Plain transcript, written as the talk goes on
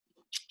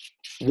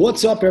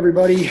What's up,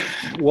 everybody?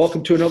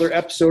 Welcome to another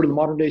episode of the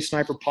Modern Day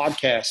Sniper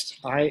Podcast.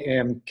 I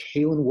am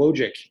Kalen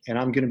Wojcik, and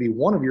I'm going to be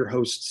one of your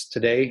hosts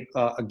today.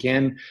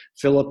 Again,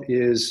 Philip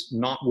is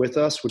not with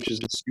us, which is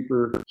a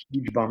super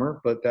huge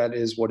bummer, but that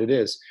is what it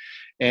is.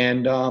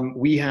 And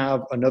we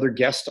have another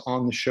guest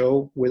on the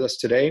show with us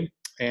today.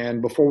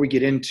 And before we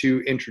get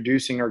into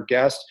introducing our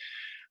guest,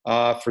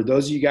 for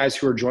those of you guys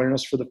who are joining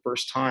us for the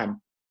first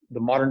time, the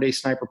Modern Day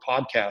Sniper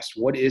Podcast,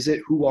 what is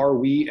it? Who are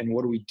we? And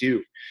what do we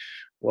do?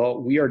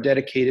 Well, we are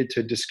dedicated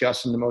to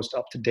discussing the most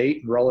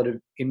up-to-date and relative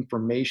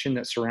information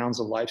that surrounds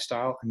the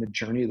lifestyle and the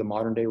journey of the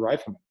modern-day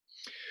rifleman.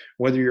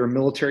 Whether you're a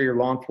military or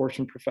law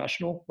enforcement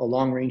professional, a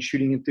long-range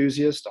shooting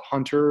enthusiast, a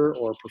hunter,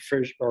 or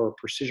a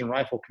precision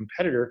rifle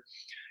competitor,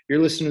 you're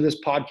listening to this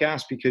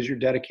podcast because you're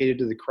dedicated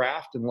to the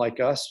craft, and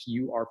like us,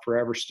 you are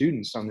forever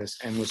students on this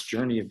endless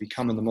journey of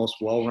becoming the most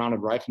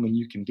well-rounded rifleman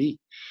you can be.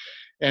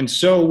 And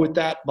so with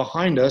that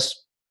behind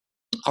us,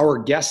 our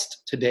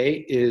guest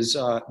today is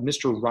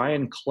Mr.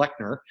 Ryan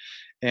Kleckner,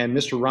 and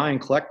Mr. Ryan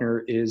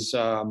Kleckner is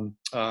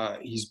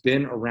he's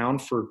been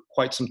around for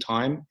quite some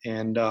time,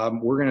 and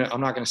I'm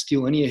not gonna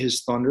steal any of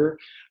his thunder.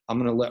 I'm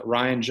gonna let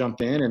Ryan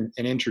jump in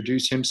and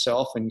introduce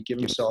himself and give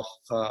himself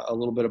a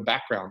little bit of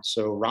background.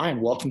 So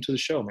Ryan, welcome to the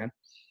show, man.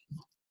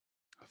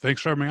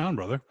 Thanks for having me on,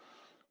 brother.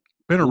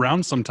 Been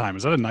around some time.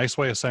 Is that a nice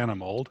way of saying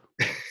I'm old?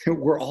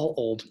 We're all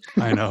old.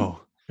 I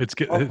know. It's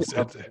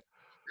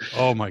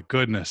oh my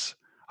goodness.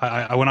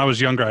 I when I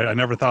was younger, I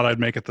never thought I'd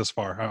make it this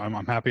far.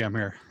 I'm happy I'm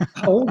here.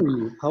 How old are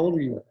you? How old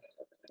are you?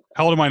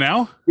 How old am I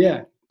now?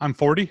 Yeah. I'm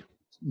 40.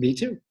 Me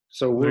too.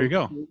 So there you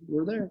go.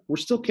 We're there. We're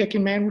still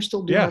kicking, man. We're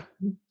still doing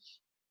it.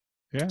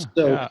 Yeah.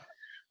 So yeah.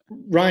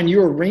 Ryan,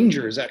 you're a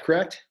Ranger, is that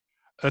correct?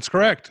 That's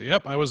correct.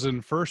 Yep. I was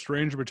in 1st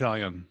Ranger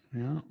Battalion.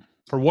 Yeah.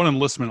 For one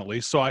enlistment at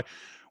least. So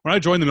when I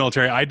joined the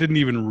military, I didn't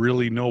even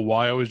really know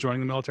why I was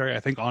joining the military.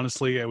 I think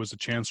honestly it was a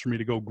chance for me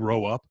to go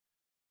grow up.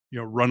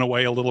 Run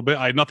away a little bit.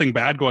 I had nothing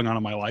bad going on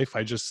in my life.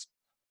 I don't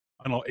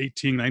know,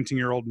 18,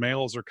 19-year-old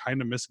males are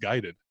kind of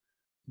misguided,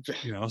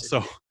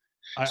 so.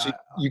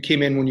 You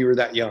came in when you were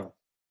that young?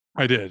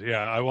 I did,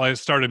 yeah. I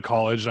started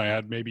college. I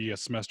had maybe a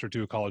semester or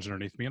two of college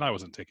underneath me, and I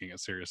wasn't taking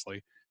it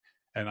seriously.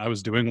 And I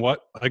was doing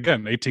what,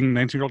 again, 18,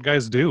 19-year-old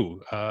guys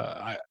do.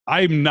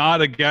 I'm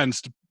not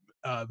against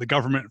the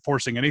government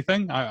forcing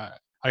anything. I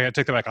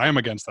take that back. I am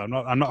against that.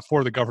 I'm not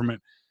for the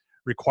government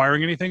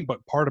requiring anything, but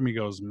part of me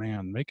goes,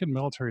 man, making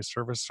military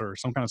service or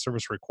some kind of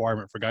service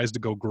requirement for guys to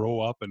go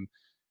grow up and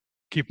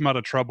keep them out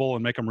of trouble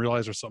and make them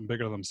realize there's something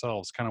bigger than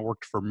themselves kind of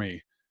worked for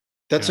me.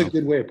 That's a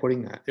good way of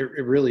putting that.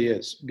 It really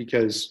is,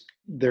 because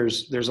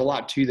there's a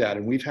lot to that.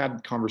 And we've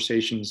had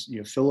conversations,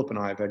 Philip and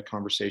I have had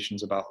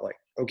conversations about like,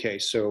 okay,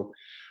 so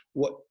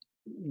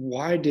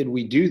why did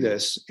we do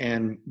this?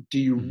 And do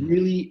you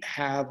really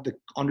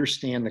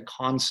understand the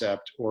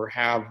concept or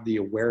have the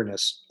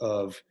awareness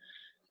of,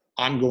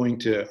 I'm going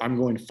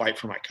to fight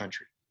for my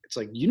country? It's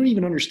like, you don't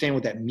even understand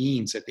what that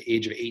means at the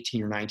age of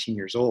 18 or 19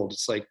 years old.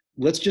 It's like,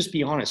 let's just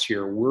be honest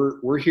here.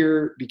 We're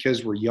here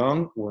because we're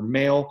young, we're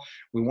male.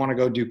 We want to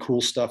go do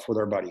cool stuff with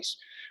our buddies.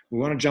 We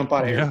want to jump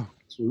out of here.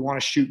 We want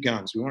to shoot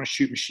guns. We want to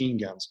shoot machine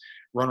guns,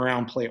 run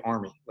around, play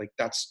army. Like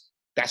that's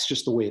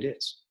just the way it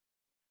is.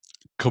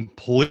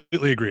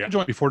 Completely agree. I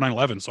joined before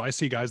 9/11. So I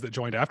see guys that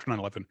joined after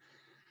 9/11.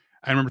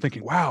 I remember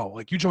thinking, wow,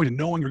 like you joined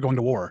knowing you're going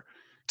to war.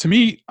 To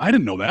me, I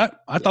didn't know that.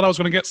 I thought I was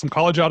going to get some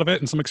college out of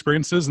it and some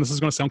experiences, and this is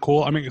going to sound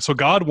cool. I mean, so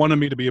God wanted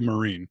me to be a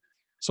Marine.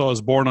 So I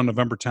was born on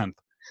November 10th.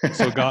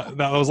 So God,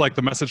 that was like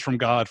the message from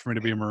God for me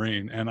to be a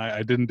Marine, and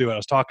I didn't do it. I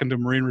was talking to a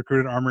Marine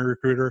recruiter, an Army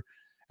recruiter,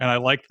 and I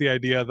liked the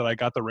idea that I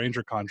got the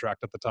Ranger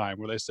contract at the time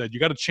where they said, you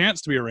got a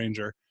chance to be a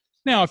Ranger.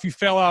 Now, if you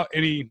fail out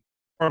any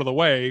part of the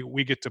way,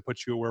 we get to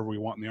put you wherever we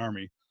want in the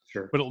Army.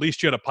 Sure. But at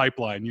least you had a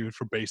pipeline. You went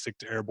from basic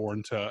to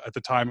airborne to, at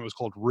the time it was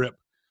called RIP,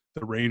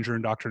 the Ranger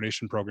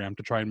Indoctrination Program,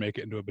 to try and make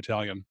it into a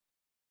battalion.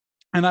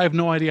 And I have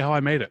no idea how I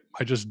made it.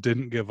 I just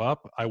didn't give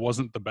up. I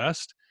wasn't the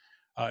best,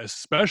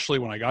 especially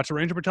when I got to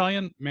Ranger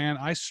Battalion. Man,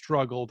 I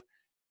struggled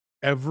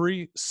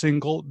every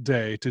single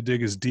day to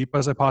dig as deep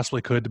as I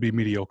possibly could to be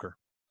mediocre.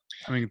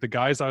 I mean, the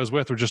guys I was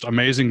with were just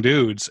amazing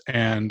dudes,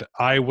 and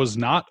I was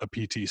not a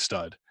PT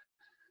stud.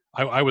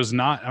 I was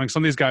not. I mean,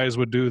 some of these guys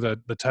would do the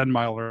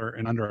 10-miler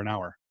in under an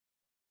hour.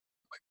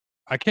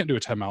 I can't do a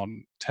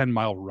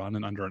 10-mile run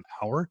in under an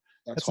hour.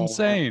 That's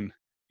insane.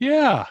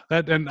 Yeah,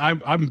 and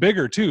I'm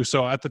bigger too.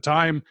 So at the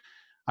time,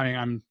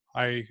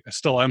 I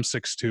still am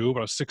 6'2",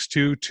 but I was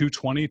 6'2",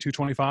 220,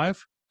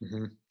 225.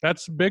 Mm-hmm.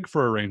 That's big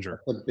for a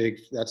Ranger.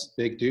 That's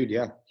big dude.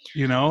 Yeah.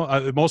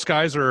 Most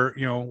guys are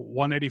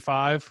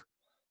 185,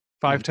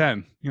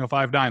 5'10",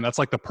 5'9". That's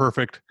like the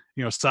perfect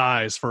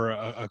size for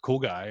a cool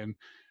guy. And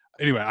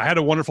anyway, I had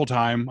a wonderful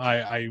time.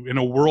 I in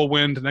a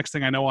whirlwind. Next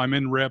thing I know, I'm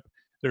in RIP.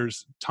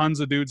 There's tons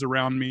of dudes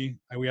around me.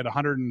 We had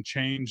 100 and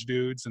change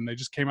dudes, and they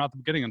just came out at the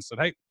beginning and said,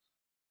 hey,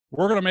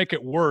 we're going to make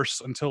it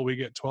worse until we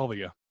get 12 of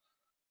you.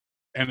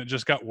 And it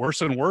just got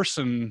worse and worse,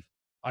 and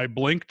I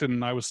blinked,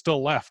 and I was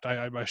still left.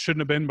 I shouldn't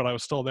have been, but I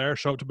was still there.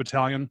 Show up to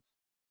battalion,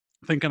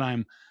 thinking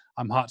I'm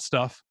hot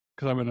stuff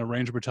because I'm in a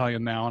Ranger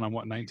battalion now, and I'm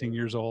 19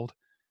 years old.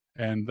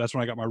 And that's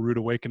when I got my rude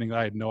awakening.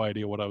 I had no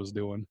idea what I was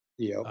doing.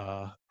 Yeah.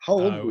 Uh, How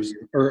old I were was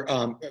you? Or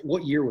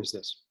what year was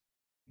this?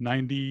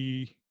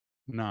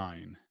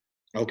 99,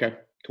 Okay,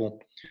 cool.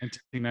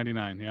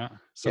 1999. Yeah.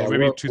 So Yeah,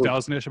 maybe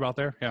 2000-ish, about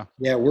there.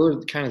 Yeah. we're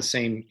kind of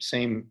same.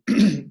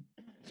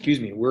 Excuse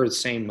me. We're the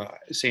same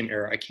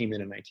era. I came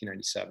in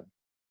 1997.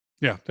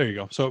 Yeah, there you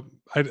go. So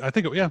I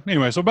think, yeah,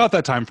 anyway, so about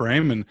that time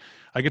frame, and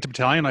I get to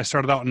battalion. I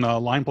started out in a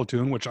line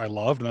platoon, which I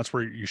loved, and that's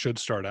where you should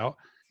start out.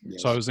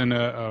 So I Yes. was in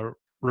a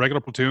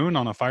regular platoon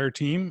on a fire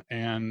team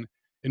and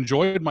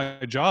enjoyed my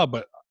job,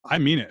 but I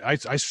mean it.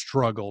 I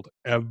struggled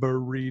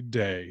every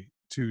day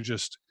to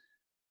just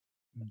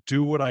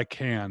do what I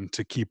can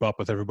to keep up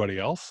with everybody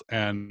else.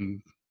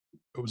 And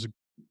it was a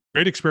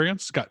great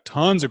experience. Got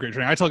tons of great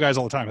training. I tell guys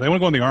all the time, if they want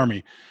to go in the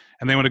Army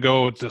and they want to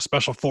go to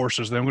special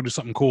forces, they want to do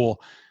something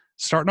cool.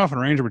 Starting off in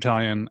a Ranger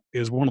Battalion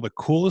is one of the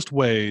coolest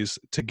ways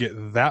to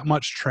get that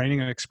much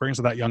training and experience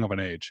at that young of an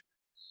age.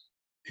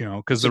 You know,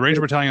 because the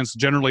Ranger Battalions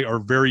generally are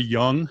very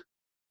young,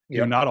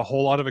 Yep. not a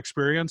whole lot of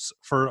experience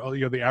for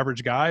the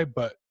average guy,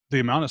 but the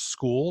amount of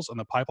schools and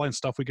the pipeline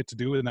stuff we get to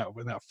do in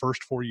that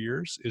first 4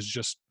 years is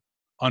just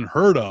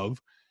unheard of.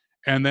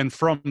 And then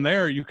from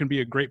there, you can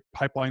be a great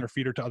pipeline or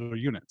feeder to other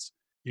units.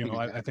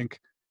 I think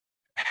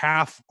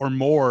half or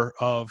more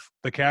of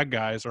the CAG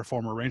guys are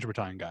former Ranger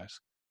Battalion guys,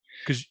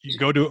 because you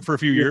go do it for a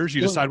few years,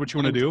 you decide what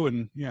you want to do,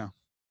 and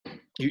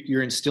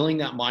you're instilling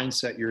that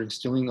mindset, you're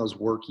instilling those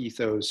work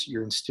ethos,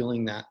 you're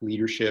instilling that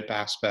leadership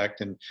aspect.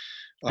 And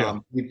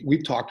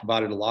we've talked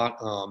about it a lot.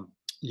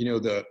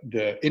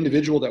 The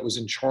individual that was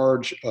in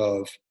charge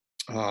of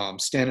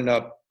standing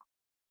up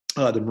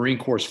the Marine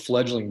Corps'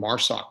 fledgling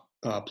MARSOC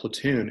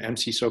platoon,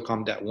 MC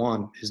SOCOM Det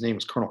 1, his name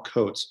was Colonel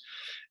Coates.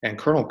 And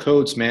Colonel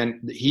Coates,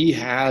 man, he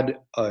had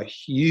a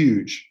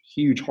huge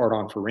heart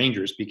on for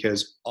Rangers,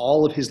 because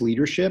all of his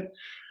leadership,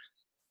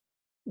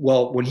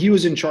 well, when he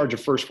was in charge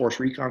of First Force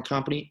Recon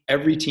Company,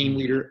 every team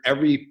leader,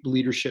 every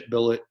leadership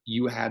billet,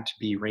 you had to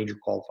be Ranger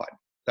qualified.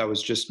 That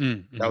was just,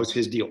 that was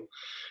his deal.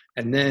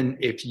 And then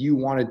if you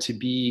wanted to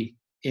be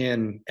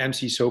in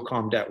MC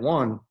SOCOM Det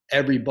 1,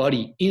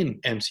 everybody in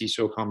MC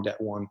SOCOM Det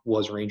 1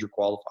 was Ranger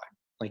qualified.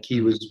 Like, he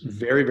was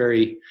very,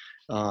 very,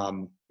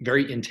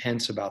 very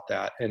intense about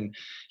that. And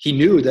he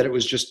knew that it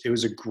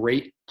was a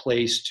great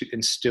place to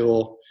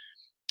instill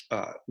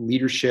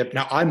leadership.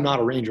 Now, I'm not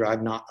a Ranger.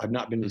 I've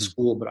not been in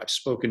school, but I've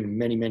spoken to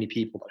many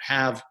people that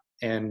have.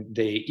 And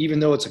they, even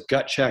though it's a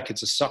gut check,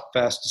 it's a suck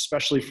fest,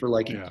 especially for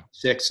like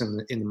six in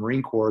the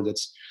Marine Corps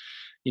that's,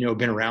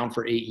 been around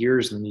for 8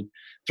 years, and you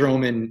throw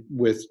him in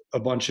with a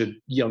bunch of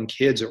young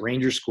kids at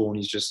Ranger school, and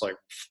he's just like,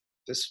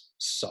 this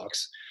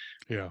sucks.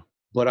 Yeah.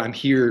 But I'm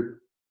here.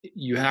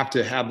 You have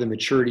to have the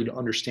maturity to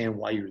understand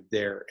why you're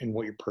there and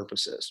what your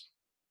purpose is.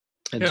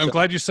 And I'm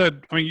glad you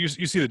said, I mean, you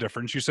see the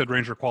difference. You said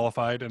Ranger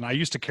qualified, and I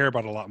used to care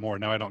about it a lot more.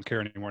 Now I don't care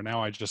anymore.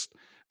 Now I just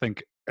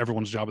think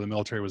everyone's job in the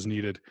military was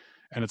needed,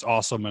 and it's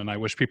awesome. And I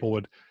wish people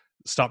would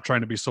stop trying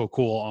to be so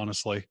cool,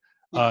 honestly,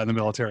 in the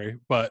military.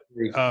 But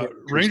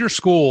Ranger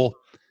school,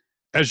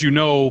 as you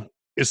know,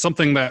 is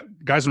something that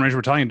guys in Ranger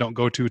Battalion don't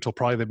go to until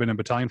probably they've been in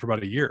battalion for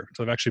about a year.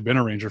 So they've actually been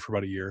a Ranger for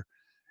about a year.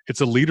 It's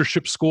a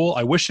leadership school.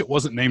 I wish it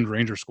wasn't named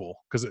Ranger School,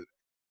 because it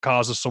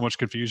causes so much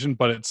confusion,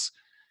 but it's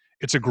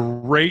a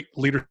great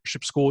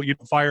leadership school. You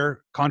don't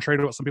fire, contrary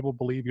to what some people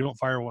believe, you don't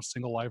fire a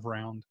single live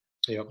round.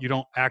 Yep. You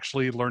don't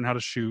actually learn how to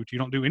shoot. You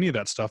don't do any of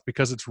that stuff,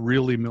 because it's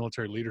really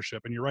military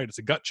leadership. And you're right, it's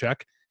a gut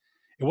check.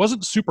 It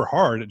wasn't super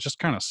hard. It just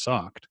kind of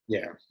sucked.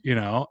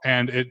 Yeah.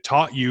 And it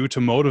taught you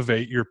to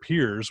motivate your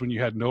peers when you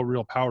had no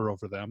real power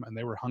over them, and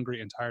they were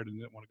hungry and tired and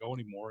didn't want to go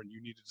anymore, and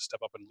you needed to step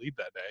up and lead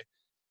that day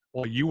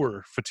while you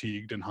were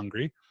fatigued and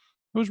hungry.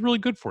 It was really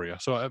good for you.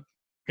 So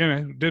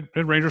did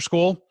Ranger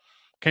school,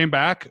 came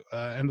back,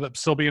 ended up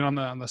still being on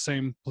the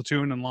same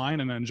platoon and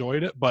line, and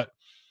enjoyed it. But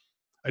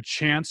a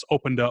chance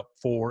opened up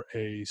for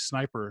a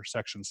sniper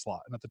section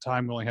slot. And at the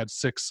time, we only had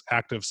 6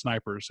 active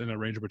snipers in a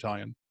Ranger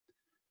battalion.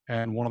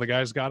 And one of the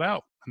guys got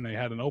out, and they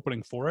had an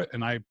opening for it.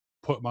 And I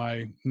put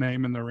my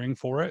name in the ring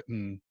for it,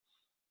 and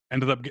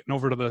ended up getting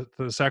over to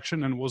the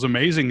section. And what was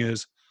amazing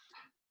is,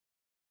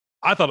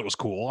 I thought it was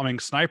cool. I mean,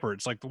 sniper,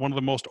 it's like one of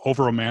the most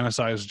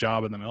over-romanticized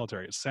job in the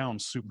military. It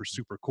sounds super,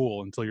 super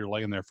cool until you're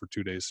laying there for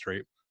 2 days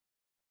straight.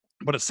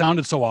 But it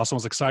sounded so awesome. I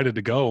was excited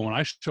to go. When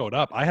I showed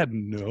up, I had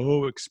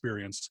no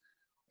experience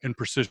in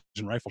precision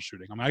rifle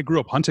shooting. I mean, I grew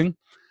up hunting.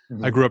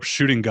 I grew up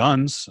shooting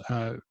guns,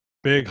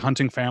 big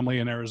hunting family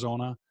in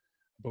Arizona,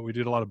 but we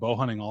did a lot of bow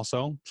hunting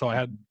also. So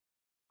I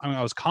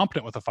was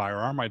competent with a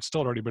firearm. I'd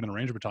still already been in a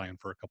Ranger battalion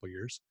for a couple of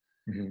years.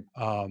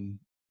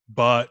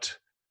 But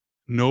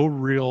no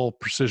real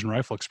precision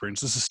rifle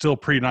experience. This is still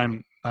pre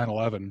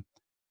 9/11,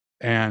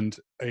 and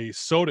a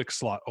SODIC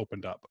slot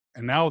opened up,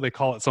 and now they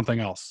call it something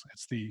else.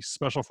 It's the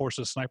Special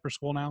Forces Sniper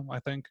School now, I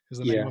think, is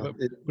the name of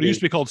it. But it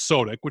used to be called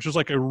SODIC, which was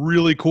like a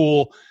really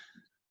cool,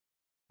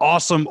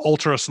 awesome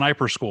ultra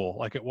sniper school.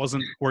 Like, it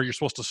wasn't where you're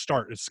supposed to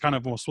start. It's kind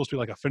of supposed to be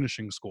like a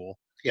finishing school.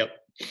 Yep.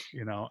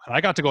 And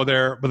I got to go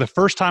there, but the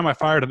first time I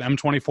fired an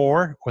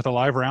M24 with a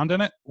live round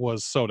in it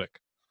was SODIC.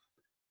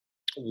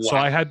 Wow. So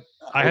I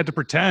I had to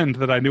pretend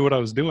that I knew what I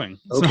was doing.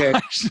 Okay.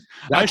 So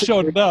I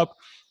showed up.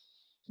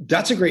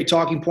 That's a great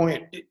talking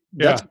point.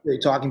 That's a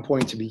great talking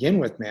point to begin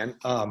with, man.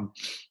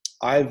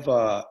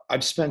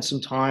 I've spent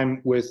some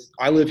time with.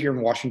 I live here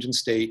in Washington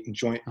State, and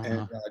Joint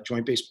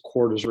Base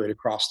McChord is right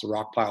across the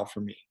rock pile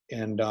from me.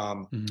 And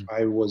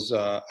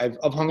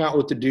I've hung out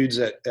with the dudes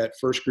at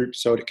First Group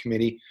SOTIC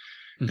Committee,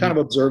 kind of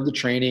observed the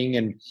training,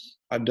 and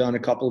I've done a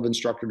couple of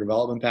instructor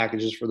development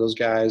packages for those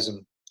guys,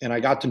 and I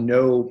got to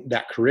know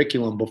that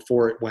curriculum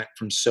before it went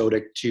from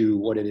SOTIC to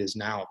what it is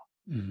now.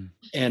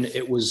 And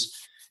it was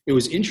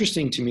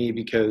interesting to me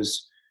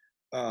because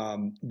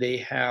they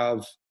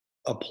have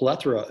a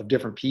plethora of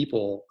different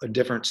people,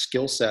 different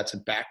skill sets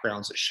and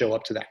backgrounds that show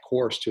up to that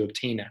course to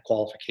obtain that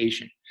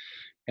qualification.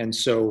 And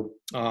so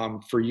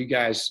for you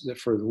guys,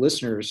 for the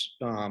listeners,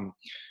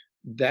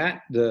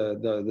 that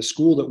the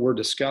school that we're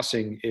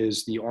discussing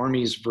is the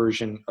Army's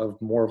version of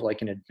more of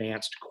like an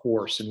advanced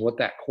course. And what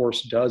that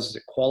course does is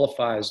it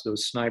qualifies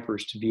those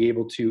snipers to be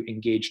able to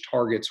engage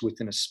targets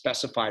within a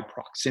specified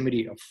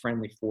proximity of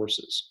friendly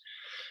forces.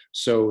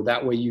 So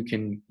that way you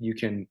can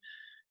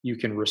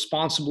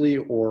responsibly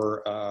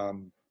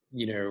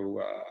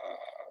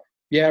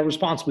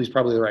responsibly is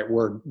probably the right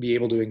word, be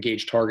able to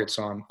engage targets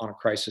on a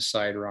crisis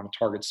site or on a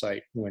target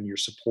site when you're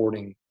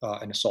supporting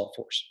an assault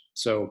force.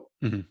 So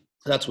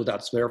that's what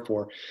that's there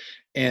for.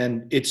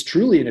 And it's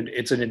truly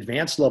it's an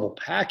advanced level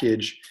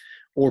package,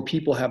 or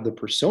people have the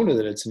persona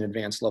that it's an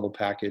advanced level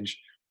package,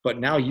 but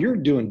now you're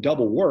doing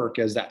double work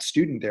as that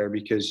student there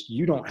because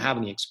you don't have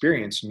any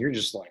experience and you're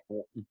just like,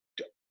 well,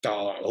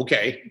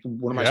 okay,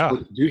 what am I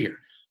supposed to do here?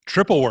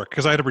 Triple work,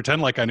 because I had to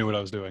pretend like I knew what I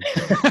was doing.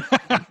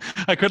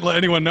 I couldn't let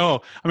anyone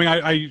know. I mean,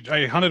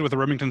 I hunted with the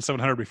Remington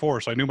 700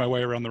 before, so I knew my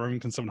way around the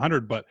Remington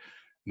 700, but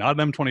not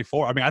an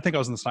M24. I mean, I think I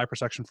was in the sniper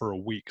section for a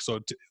week. So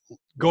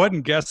go ahead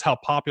and guess how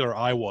popular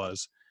I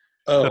was.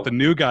 That the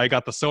new guy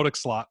got the SOTIC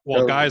slot,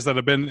 while guys that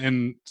have been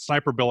in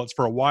sniper billets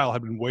for a while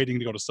have been waiting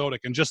to go to SOTIC.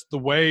 And just the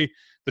way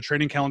the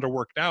training calendar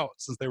worked out,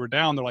 since they were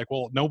down, they're like,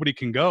 well, nobody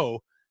can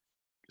go.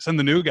 Send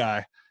the new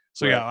guy.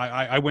 So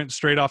I went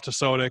straight off to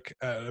SOTIC.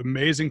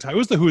 Amazing time. It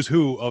was the who's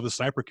who of the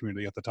sniper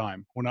community at the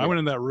time. When I went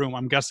in that room,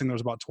 I'm guessing there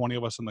was about 20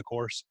 of us in the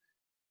course.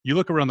 You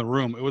look around the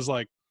room, it was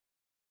like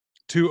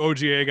 2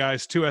 OGA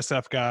guys, 2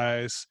 SF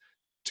guys,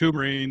 2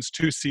 Marines,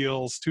 2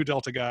 SEALs, 2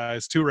 Delta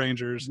guys, 2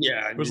 Rangers.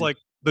 Yeah, it was like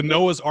the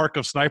Noah's Ark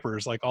of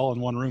snipers, like all in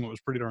one room. It was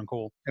pretty darn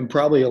cool. And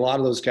probably a lot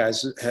of those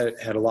guys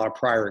had a lot of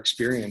prior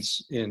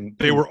experience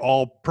They were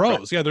all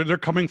pros. Yeah, they're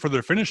coming for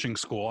their finishing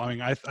school. I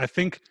mean, I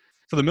think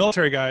for the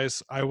military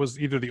guys, I was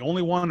either the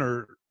only one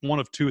or one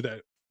of 2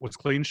 that was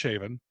clean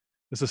shaven.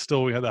 This is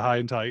still, we had the high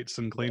and tights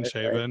and clean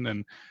shaven.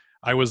 And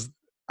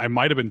I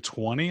might have been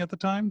 20 at the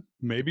time,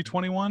 maybe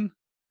 21.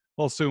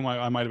 Well, assume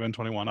I might have been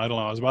 21. I don't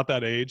know. I was about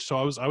that age. So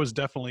I was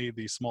definitely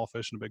the small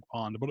fish in a big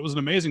pond, but it was an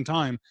amazing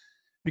time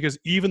because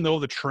even though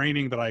the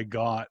training that I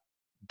got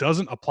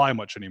doesn't apply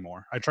much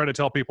anymore, I try to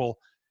tell people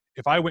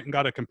if I went and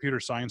got a computer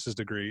sciences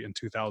degree in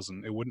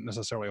 2000, it wouldn't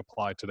necessarily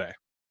apply today.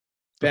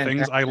 The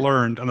things I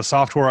learned and the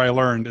software I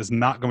learned is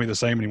not going to be the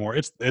same anymore.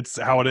 It's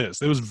how it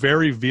is. It was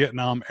very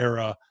Vietnam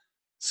era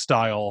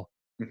style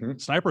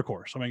sniper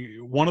course. I mean,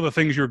 one of the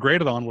things you were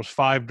graded on was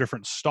 5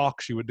 different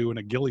stalks you would do in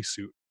a ghillie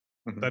suit.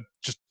 That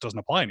just doesn't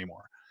apply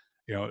anymore.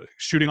 You know,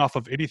 shooting off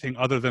of anything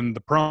other than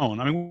the prone.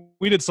 I mean,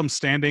 we did some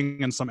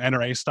standing and some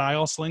NRA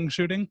style sling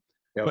shooting,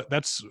 but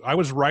I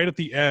was right at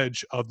the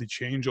edge of the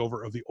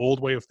changeover of the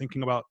old way of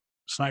thinking about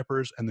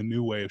snipers and the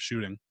new way of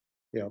shooting.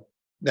 Yeah.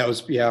 That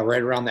was,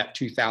 right around that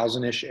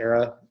 2000-ish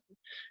era.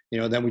 You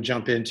know, then we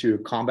jump into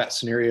combat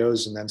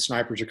scenarios, and then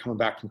snipers are coming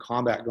back from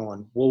combat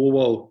going,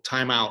 whoa,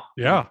 time out.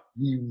 Yeah.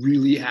 We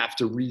really have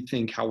to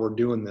rethink how we're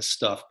doing this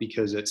stuff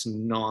because it's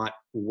not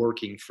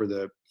working for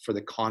the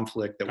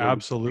conflict that we're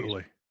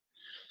Absolutely.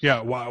 Yeah.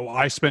 Well,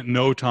 I spent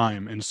no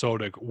time in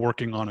SOTIC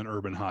working on an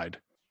urban hide.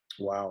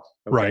 Wow.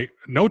 Okay. Right.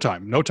 No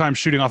time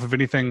shooting off of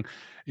anything,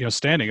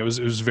 standing. It was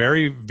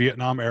very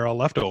Vietnam era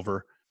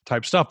leftover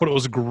type stuff, but it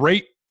was a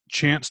great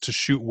chance to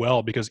shoot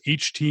well because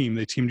each team,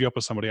 they teamed you up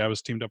with somebody. I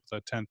was teamed up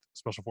with a 10th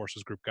Special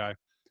Forces group guy.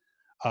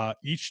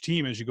 Each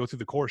team, as you go through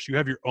the course, you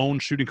have your own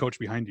shooting coach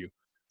behind you.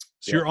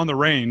 So you're on the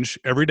range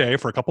every day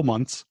for a couple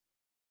months,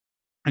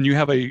 and you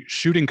have a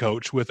shooting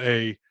coach with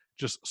a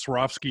just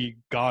Swarovski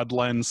God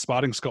lens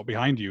spotting scope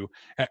behind you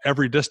at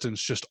every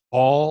distance, just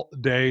all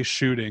day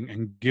shooting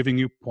and giving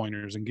you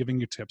pointers and giving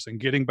you tips and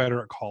getting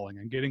better at calling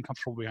and getting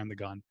comfortable behind the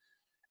gun.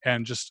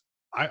 And just,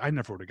 I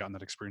never would have gotten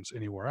that experience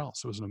anywhere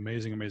else. It was an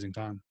amazing, amazing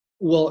time.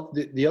 Well,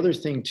 the other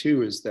thing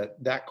too is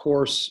that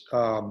course,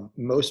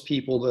 most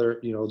people that are,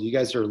 you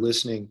guys that are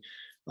listening,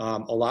 a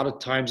lot of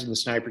times in the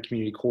sniper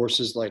community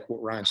courses, like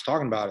what Ryan's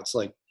talking about,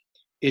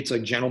 it's a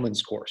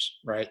gentleman's course,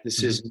 right?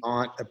 This is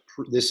not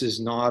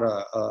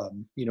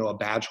a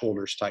badge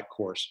holders type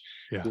course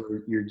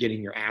where you're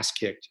getting your ass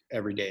kicked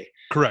every day.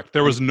 Correct.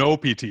 There was no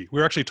PT. We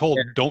were actually told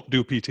don't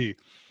do PT.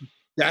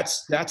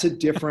 That's a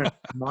different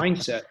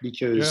mindset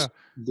because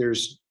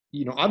there's,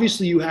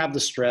 obviously you have the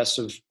stress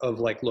of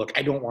like, look,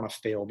 I don't want to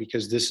fail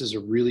because this is a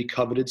really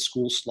coveted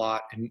school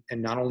slot.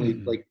 And not only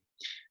like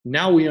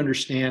now we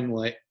understand,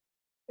 like,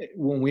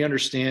 when we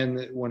understand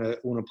that when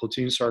a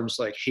platoon sergeant's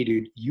like, hey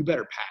dude, you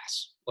better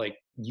pass. Like,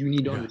 you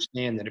need to Yeah.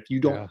 understand that if you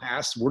don't Yeah.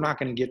 pass, we're not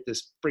going to get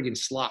this friggin'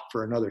 slot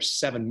for another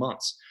 7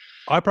 months.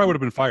 I probably would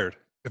have been fired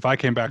if I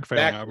came back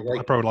failing. I Exactly. probably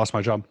Like, would have lost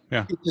my job.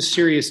 Yeah. it's a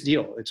serious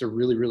deal. It's a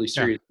really, really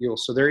Yeah. serious deal.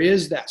 So there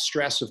is that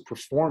stress of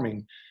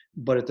performing,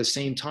 but at the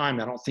same time,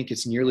 I don't think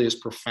it's nearly as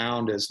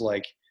profound as,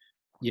 like,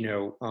 you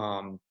know,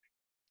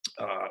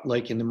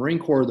 like in the Marine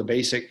Corps,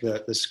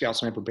 the Scout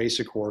Sniper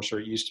basic course, or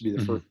it used to be the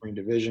Mhm. First Marine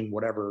Division,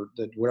 whatever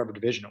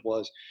division it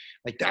was.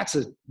 Like,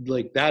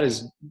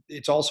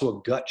 it's also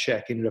a gut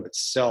check in and of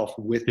itself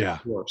with the Yeah.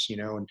 course,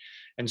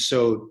 and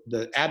so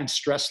the added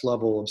stress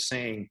level of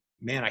saying,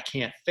 man, I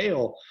can't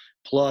fail.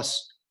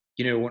 Plus,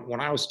 when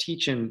I was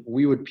teaching,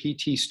 we would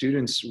PT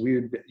students.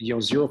 We would,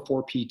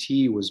 04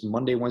 PT was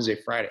Monday, Wednesday,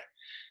 Friday,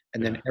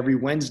 and then Yeah. every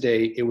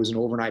Wednesday it was an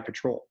overnight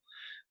patrol.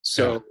 Yeah.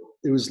 So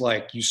it was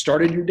like you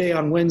started your day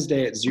on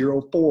Wednesday at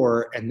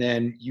 04, and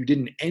then you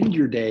didn't end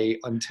your day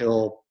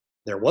until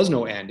there was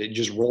no end. It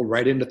just rolled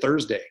right into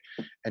Thursday.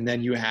 And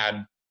then you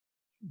had,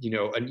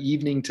 an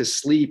evening to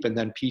sleep, and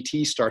then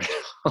PT started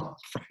on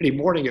Friday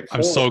morning at 4.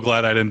 I'm so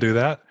glad I didn't do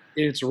that.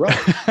 It's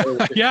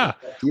rough. Yeah.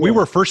 We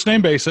were first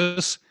name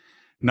basis,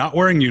 not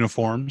wearing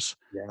uniforms.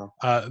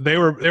 Yeah. They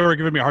were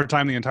giving me a hard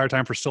time the entire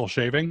time for still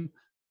shaving.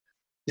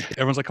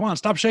 Everyone's like, come on,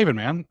 stop shaving,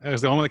 man. I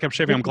was the only one that kept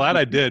shaving. I'm glad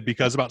I did,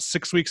 because about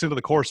 6 weeks into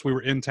the course, we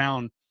were in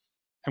town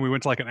and we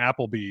went to like an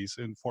Applebee's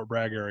in Fort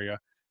Bragg area.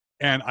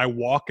 And I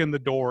walk in the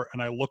door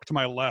and I look to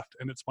my left,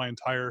 and it's my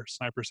entire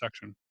sniper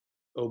section.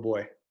 Oh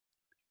boy.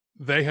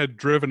 They had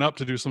driven up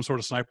to do some sort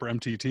of sniper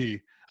MTT.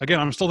 Again,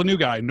 I'm still the new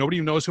guy. Nobody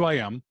even knows who I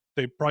am.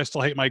 They probably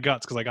still hate my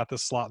guts because I got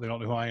this slot. They don't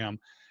know who I am.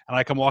 And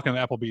I come walking to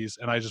Applebee's,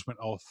 and I just went,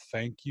 oh,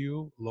 thank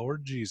you,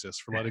 Lord Jesus,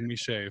 for letting me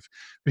shave.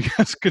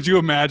 Because could you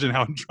imagine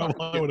how in trouble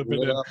I would have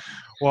been in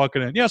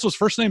walking in? Yeah, so it was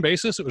first name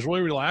basis. It was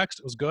really relaxed.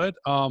 It was good.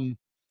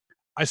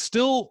 I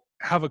still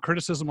have a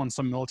criticism on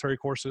some military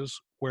courses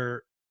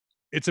where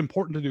it's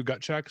important to do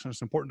gut checks, and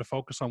it's important to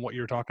focus on what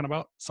you're talking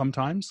about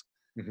sometimes.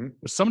 Mm-hmm.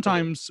 But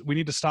sometimes we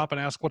need to stop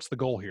and ask, what's the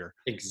goal here?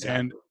 Exactly.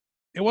 And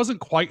it wasn't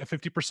quite a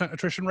 50%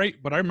 attrition rate,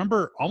 but I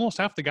remember almost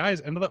half the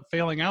guys ended up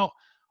failing out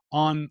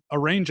on a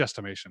range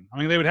estimation. I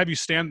mean, they would have you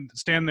stand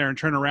there and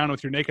turn around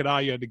with your naked eye.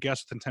 You had to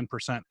guess within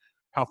 10%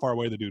 how far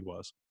away the dude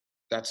was.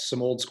 That's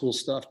some old school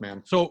stuff,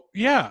 man. So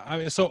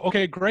yeah,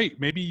 okay, great.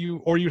 Maybe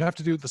you'd have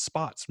to do the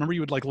spots. Remember,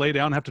 you would like lay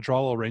down and have to draw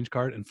a little range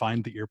card and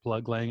find the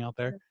earplug laying out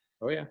there.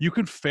 Oh yeah. You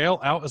could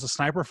fail out as a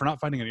sniper for not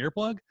finding an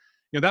earplug.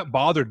 That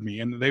bothered me.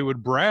 And they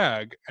would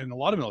brag, and a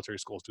lot of military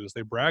schools do this.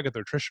 They brag at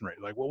their attrition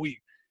rate. Like, well,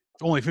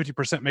 only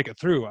 50% make it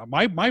through.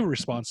 My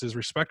response is,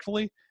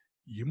 respectfully,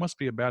 you must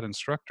be a bad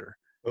instructor.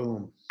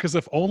 Boom. Because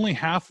if only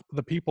half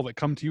the people that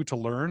come to you to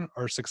learn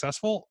are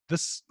successful,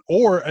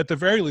 or at the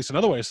very least,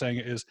 another way of saying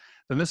it is,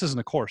 then this isn't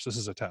a course, this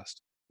is a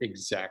test.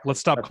 Exactly.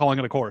 Let's stop calling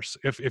it a course.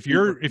 If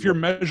you're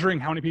measuring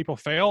how many people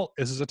fail,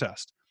 this is a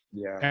test.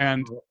 Yeah.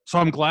 And so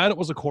I'm glad it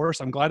was a course.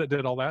 I'm glad it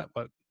did all that,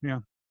 but yeah.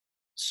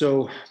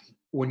 So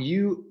when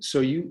you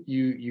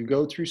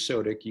go through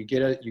SOTIC, you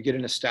get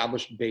an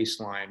established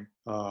baseline.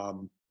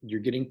 You're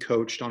getting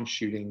coached on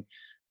shooting,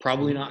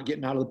 probably not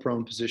getting out of the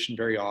prone position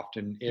very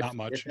often. Not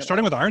much.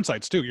 Starting with iron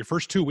sights too. Your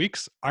first 2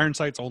 weeks, iron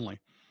sights only.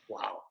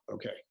 Wow.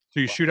 Okay. So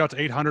you shoot out to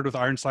 800 with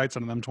iron sights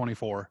on an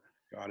M24.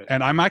 Got it.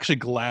 And I'm actually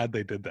glad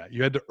they did that.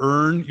 You had to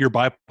earn your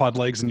bipod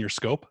legs and your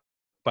scope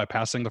by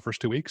passing the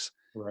first 2 weeks.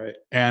 Right.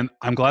 And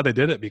I'm glad they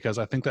did it, because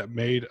I think that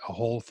made a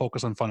whole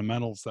focus on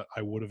fundamentals that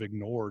I would have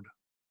ignored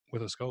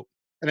with a scope.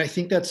 And I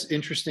think that's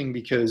interesting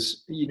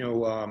because,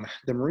 the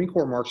Marine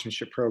Corps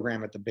marksmanship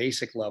program at the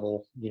basic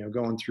level,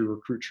 going through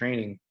recruit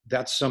training,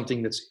 that's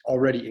something that's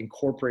already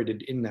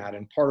incorporated in that.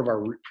 And part of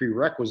our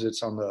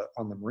prerequisites on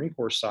the Marine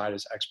Corps side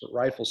is expert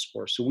rifle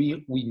score. So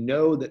we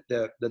know that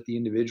the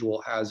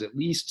individual has at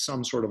least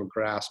some sort of a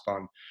grasp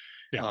on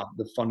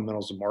the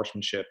fundamentals of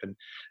marksmanship. And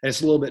it's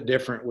a little bit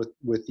different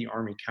with the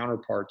Army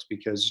counterparts,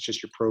 because it's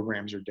just your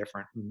programs are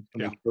different, and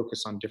we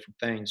focus on different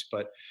things.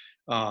 But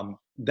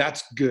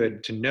that's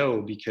good to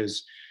know,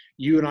 because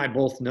you and I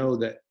both know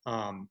that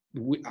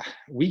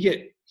we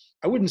get,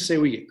 I wouldn't say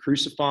we get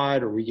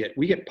crucified, or we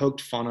get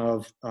poked fun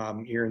of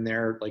here and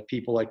there, like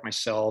people like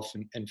myself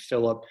and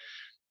Philip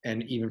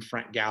and even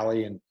Frank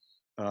Galley and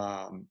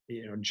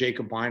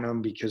Jacob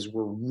Bynum, because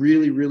we're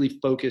really, really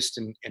focused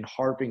and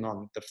harping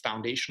on the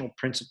foundational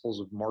principles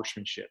of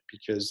marksmanship,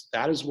 because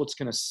that is what's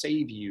going to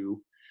save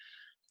you.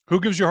 Who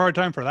gives you a hard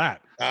time for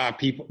that?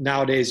 People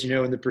nowadays,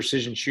 in the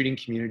precision shooting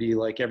community,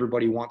 like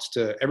everybody wants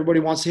to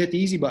hit the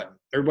easy button.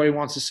 Everybody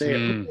wants to say,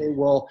 okay,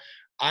 well,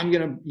 I'm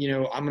going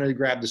to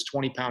grab this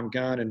 20-pound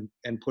gun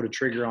and put a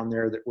trigger on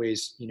there that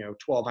weighs,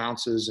 12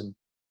 ounces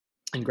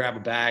and grab a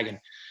bag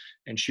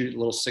and shoot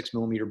little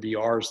 6mm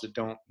BRs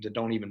that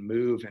don't even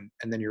move.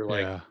 And then you're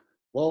like,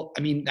 well,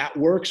 I mean, that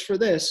works for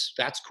this.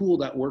 That's cool.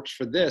 That works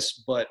for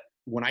this. But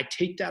when I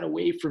take that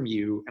away from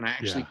you and I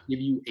actually give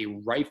you a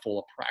rifle,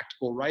 a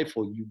practical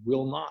rifle, you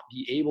will not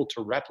be able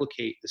to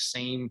replicate the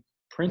same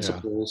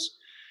principles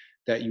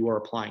that you are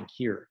applying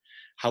here.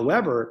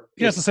 However,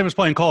 Yeah, it's the same as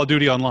playing Call of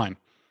Duty online.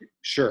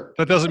 sure,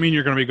 That doesn't mean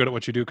you're going to be good at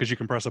what you do because you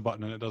can press a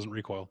button and it doesn't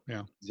recoil.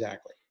 Yeah.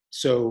 exactly.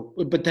 So,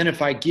 but then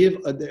if I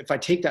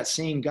take that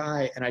same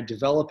guy and I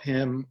develop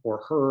him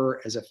or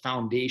her as a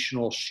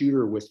foundational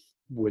shooter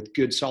with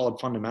good solid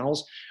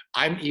fundamentals,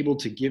 I'm able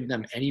to give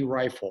them any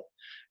rifle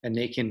and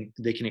they can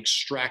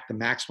extract the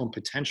maximum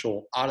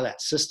potential out of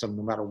that system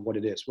no matter what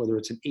it is, whether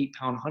it's an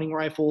 8-pound hunting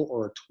rifle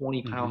or a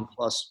 20-pound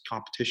plus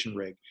competition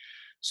rig.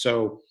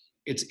 So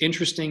it's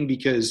interesting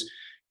because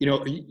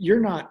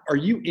are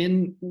you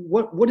in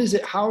what is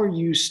it, how are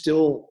you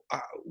still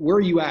where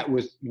are you at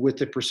with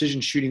the precision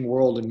shooting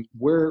world, and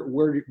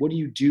what do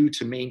you do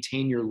to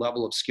maintain your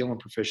level of skill and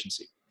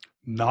proficiency?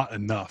 Not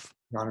enough.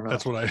 Not enough.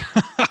 That's what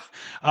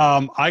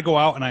I go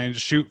out and I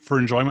shoot for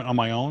enjoyment on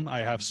my own. I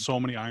have so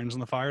many irons in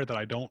the fire that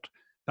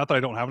not that I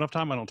don't have enough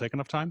time, I don't take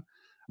enough time.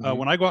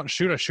 When I go out and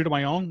shoot, I shoot on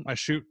my own. I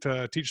shoot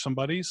to teach some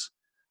buddies.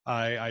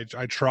 I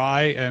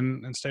try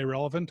and stay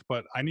relevant,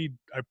 but I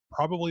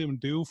probably am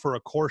due for a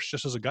course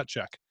just as a gut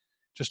check,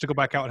 just to go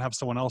back out and have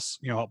someone else,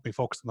 help me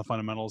focus on the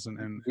fundamentals.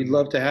 And we'd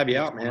love to have you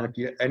out, man. If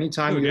you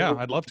anytime, dude, yeah,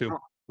 I'd love to.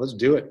 Let's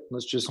do it.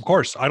 Let's just. Of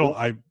course,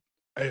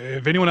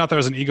 if anyone out there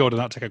has an ego to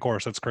not take a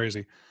course, that's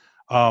crazy.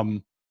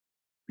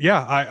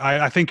 Yeah,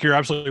 I think you're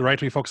absolutely right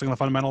to be focusing on the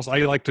fundamentals. I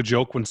like to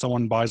joke when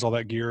someone buys all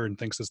that gear and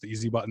thinks it's the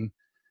easy button.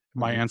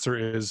 My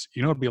answer is,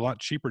 it'd be a lot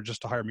cheaper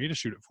just to hire me to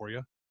shoot it for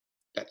you.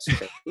 That's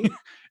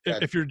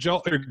if your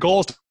goal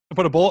is to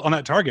put a bullet on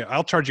that target,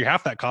 I'll charge you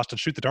half that cost to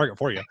shoot the target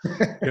for you.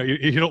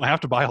 You don't have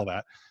to buy all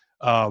that.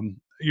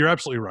 You're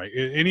absolutely right.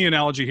 Any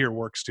analogy here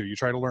works too. You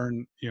try to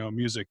learn,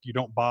 music. You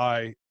don't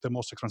buy the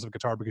most expensive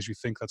guitar because you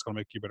think that's going to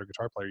make you a better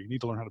guitar player. You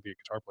need to learn how to be a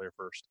guitar player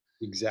first.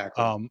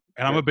 Exactly. And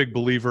I'm a big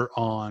believer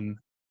on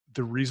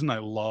the reason I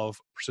love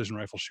precision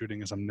rifle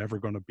shooting is I'm never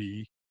going to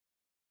be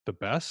the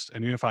best.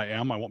 And even if I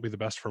am, I won't be the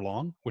best for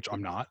long, which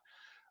I'm not.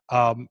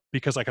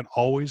 Because I can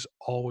always,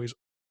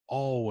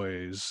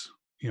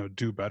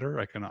 do better.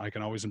 I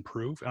can always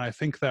improve. And I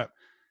think that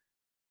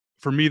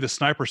for me, the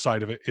sniper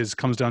side of it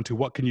comes down to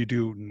what can you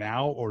do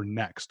now or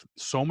next.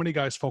 So many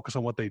guys focus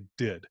on what they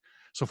did.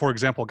 So for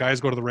example, guys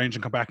go to the range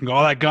and come back and go,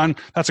 oh, that gun,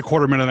 that's a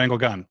 1/4 minute angle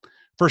gun.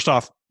 First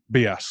off,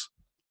 BS.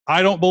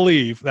 I don't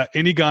believe that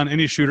any gun,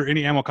 any shooter,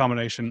 any ammo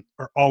combination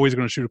are always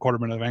going to shoot a 1/4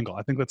 minute of angle.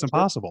 I think that's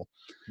impossible.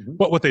 Mm-hmm.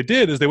 But what they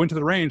did is they went to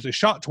the range, they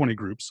shot 20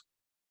 groups.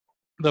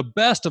 The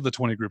best of the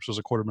 20 groups was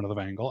a 1/4 minute of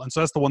angle. And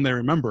so that's the one they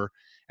remember.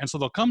 And so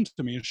they'll come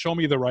to me and show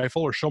me the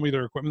rifle or show me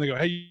their equipment. They go,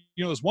 hey,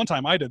 this one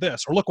time I did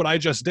this, or look what I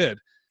just did.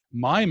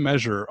 My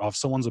measure of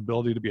someone's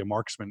ability to be a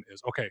marksman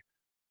is, okay,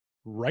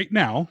 right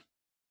now,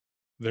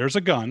 there's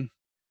a gun,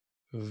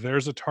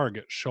 there's a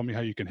target. Show me how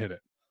you can hit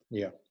it.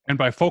 Yeah. And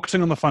by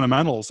focusing on the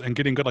fundamentals and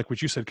getting good, like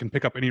what you said, can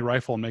pick up any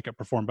rifle and make it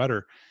perform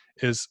better,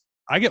 is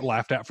I get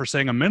laughed at for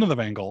saying a minute of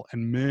angle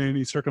in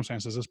many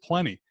circumstances is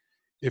plenty.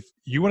 If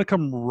you want to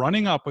come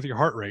running up with your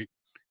heart rate,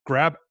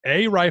 grab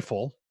a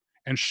rifle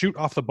and shoot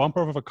off the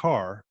bumper of a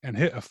car and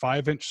hit a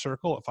 5-inch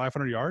circle at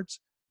 500 yards,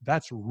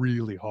 that's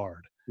really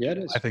hard. Yeah, it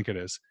is. I think it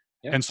is.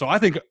 Yeah. And so I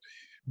think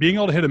being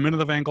able to hit a minute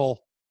of angle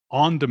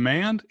on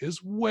demand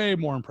is way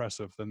more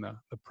impressive than the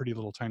pretty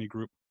little tiny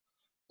group.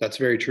 That's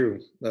very true.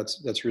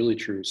 That's really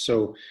true.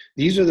 So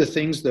these are the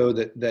things, though,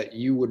 that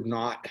you would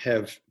not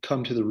have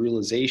come to the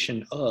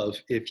realization of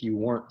if you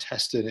weren't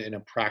tested in a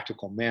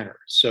practical manner.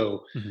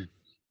 So,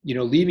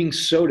 leaving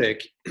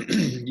SOTIC,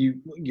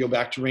 you go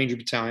back to Ranger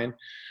Battalion.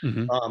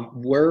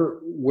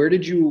 Where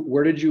did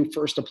you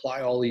first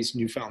apply all these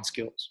newfound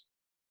skills?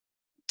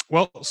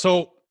 Well,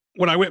 so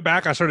when I went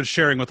back, I started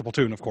sharing with the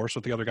platoon, of course,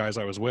 with the other guys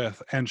I was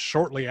with. And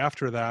shortly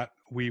after that,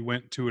 we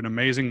went to an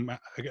amazing,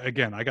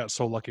 again, I got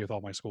so lucky with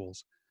all my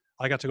schools.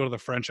 I got to go to the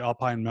French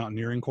Alpine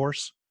Mountaineering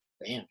course.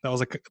 Damn. That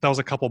was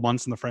a couple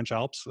months in the French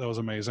Alps. That was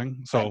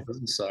amazing. So that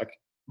doesn't suck.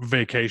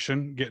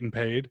 Vacation, getting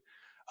paid,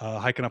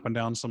 hiking up and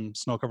down some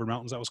snow-covered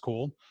mountains. That was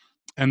cool.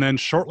 And then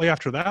shortly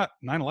after that,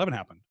 9/11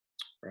 happened.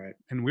 Right.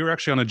 And we were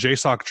actually on a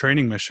JSOC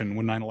training mission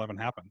when 9/11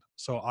 happened.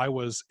 So I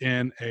was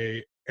in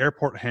a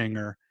airport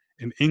hangar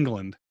in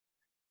England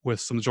with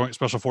some Joint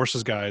Special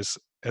Forces guys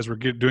as we're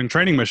doing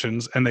training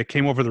missions, and they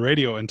came over the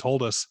radio and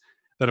told us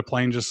that a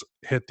plane just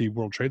hit the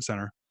World Trade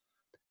Center,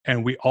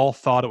 and we all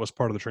thought it was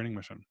part of the training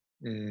mission.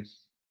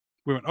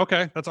 We went,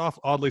 okay, that's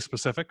oddly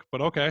specific,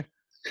 but okay.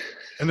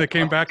 And they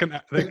came back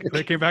and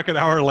they came back an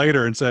hour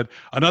later and said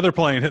another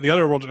plane hit the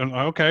other world. And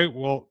okay,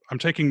 well, I'm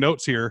taking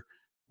notes here.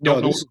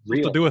 Don't know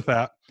what to do with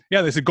that.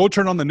 Yeah, they said go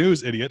turn on the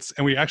news, idiots.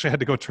 And we actually had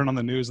to go turn on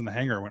the news in the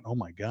hangar. I went, oh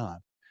my god.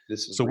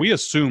 So we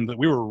assumed that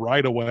we were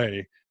right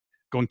away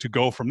going to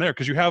go from there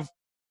because you have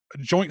a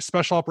Joint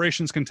Special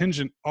Operations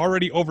contingent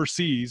already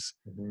overseas,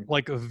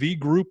 like the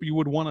group you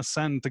would want to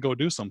send to go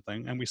do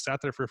something. And we sat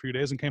there for a few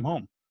days and came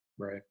home.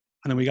 Right.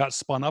 And then we got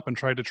spun up and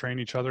tried to train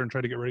each other and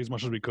tried to get ready as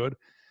much as we could.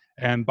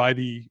 And by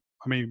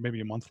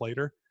maybe a month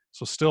later,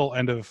 so still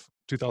end of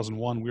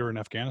 2001, we were in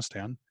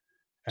Afghanistan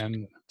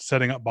and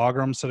setting up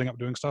Bagram,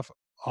 doing stuff.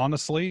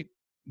 Honestly,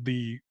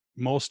 the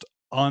most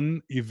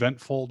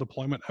uneventful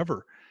deployment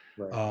ever.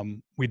 Right.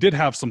 We did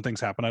have some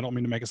things happen. I don't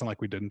mean to make it sound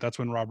like we didn't. That's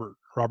when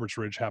Roberts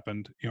Ridge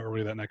happened,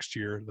 early that next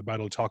year, the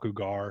Battle of Taku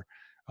Gar.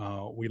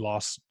 We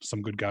lost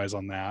some good guys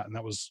on that. And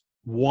that was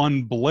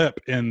one blip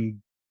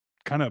in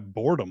kind of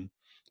boredom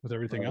with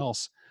everything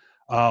else.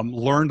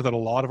 Learned that a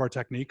lot of our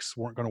techniques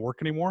weren't going to work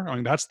anymore. I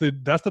mean, that's the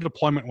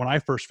deployment when I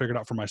first figured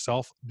out for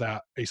myself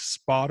that a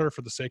spotter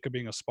for the sake of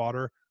being a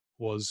spotter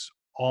was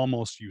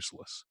almost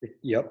useless.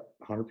 Yep,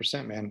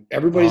 100%, man.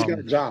 Everybody's got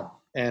a job,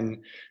 and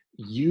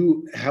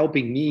you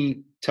helping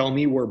me tell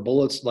me where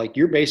bullets, like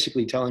you're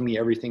basically telling me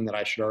everything that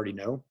I should already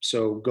know.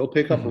 So go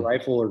pick up a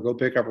rifle or go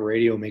pick up a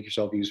radio, make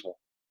yourself useful.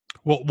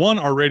 Well, one,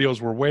 our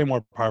radios were way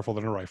more powerful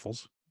than our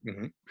rifles.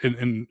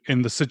 In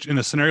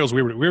the scenarios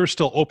we were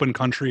still open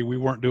country. We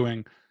weren't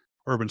doing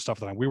urban stuff at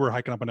the time. We were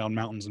hiking up and down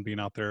mountains and being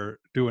out there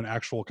doing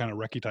actual kind of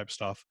recce type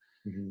stuff,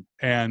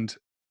 and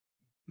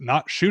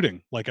not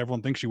shooting like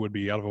everyone thinks you would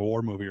be out of a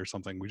war movie or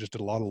something. We just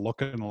did a lot of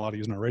looking and a lot of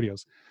using our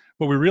radios.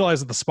 But we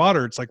realized that the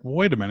spotter, it's like, well,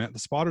 wait a minute, the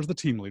spotter's the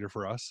team leader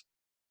for us.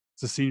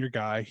 It's a senior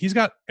guy. He's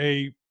got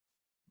a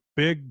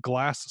big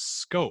glass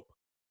scope,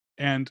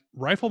 and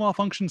rifle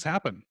malfunctions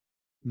happen,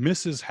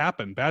 misses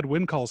happen, bad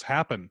wind calls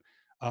happen,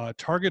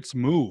 targets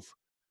move.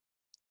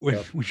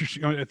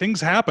 Things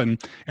happen,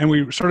 and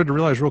we started to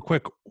realize real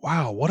quick,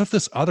 wow, what if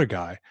this other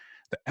guy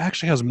that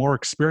actually has more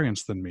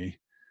experience than me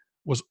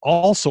was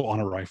also on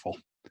a rifle?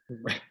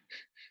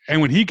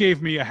 And when he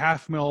gave me a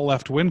 0.5 mil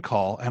left wind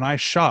call and I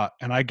shot,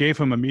 and I gave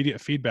him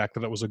immediate feedback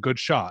that it was a good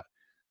shot,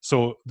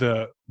 so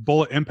the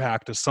bullet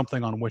impact is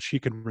something on which he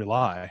can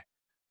rely,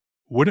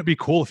 wouldn't it be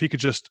cool if he could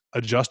just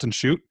adjust and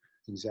shoot?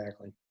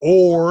 Exactly.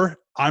 Or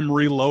I'm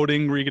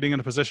reloading, getting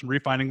into position,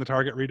 refinding the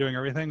target, redoing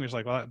everything. It's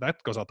like, well,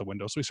 that goes out the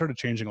window. So we started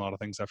changing a lot of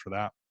things after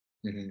that.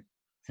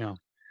 Yeah.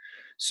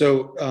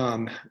 So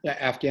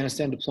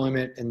Afghanistan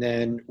deployment, and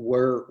then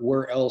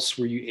where else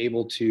were you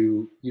able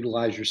to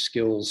utilize your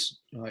skills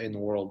in the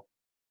world?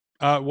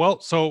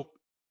 So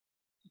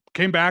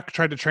came back,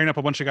 tried to train up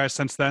a bunch of guys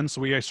since then.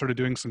 So we started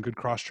doing some good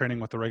cross training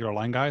with the regular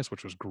line guys,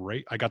 which was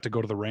great. I got to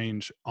go to the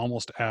range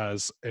almost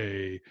as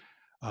a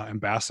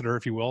ambassador,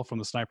 if you will, from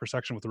the sniper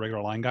section with the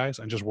regular line guys,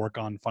 and just work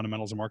on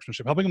fundamentals of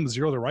marksmanship, helping them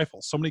zero their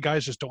rifles. So many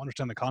guys just don't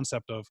understand the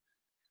concept of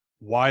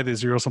why they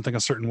zero something a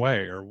certain way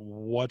or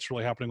what's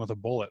really happening with a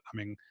bullet. I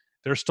mean,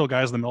 there's still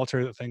guys in the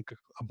military that think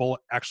a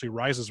bullet actually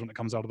rises when it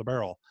comes out of the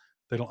barrel.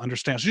 They don't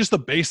understand. It's just the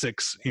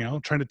basics,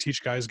 trying to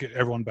teach guys, get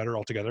everyone better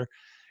all together.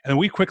 And then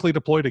we quickly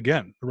deployed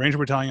again. The Ranger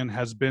Battalion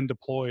has been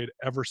deployed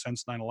ever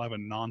since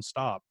 9/11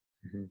 nonstop.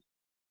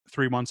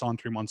 3 months on,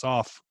 3 months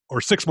off,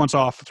 or 6 months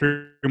off,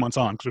 3 months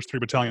on, because there's 3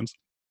 battalions.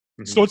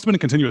 So it's been a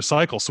continuous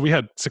cycle. So we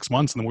had 6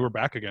 months, and then we were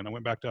back again. I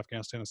went back to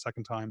Afghanistan a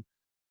second time.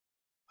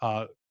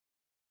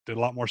 Did a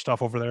lot more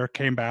stuff over there.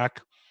 Came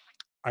back.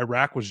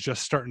 Iraq was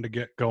just starting to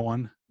get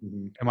going,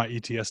 and my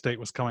ETS date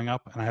was coming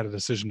up, and I had a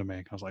decision to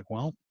make. I was like,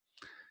 well,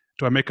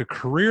 do I make a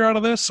career out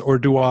of this, or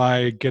do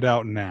I get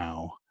out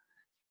now?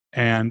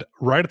 And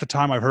right at the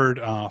time, I heard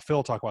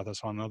Phil talk about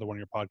this on another one of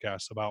your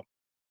podcasts about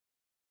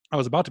I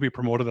was about to be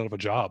promoted out of a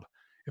job.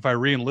 If I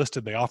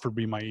re-enlisted, they offered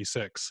me my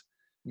E6.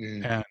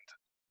 And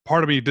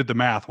part of me did the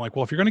math. I'm like,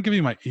 well, if you're going to give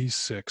me my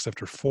E6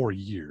 after 4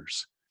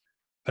 years,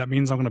 that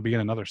means I'm going to be in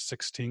another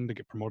 16 to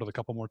get promoted a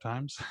couple more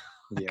times.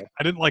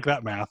 I didn't like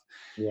that math.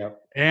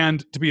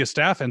 And to be a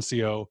staff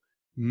NCO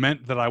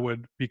meant that I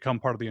would become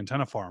part of the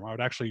antenna farm. I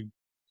would actually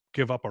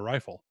give up a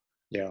rifle.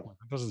 That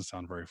doesn't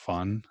sound very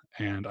fun.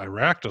 And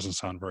Iraq doesn't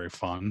sound very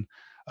fun.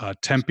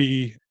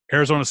 Tempe,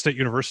 Arizona State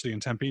University in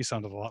Tempe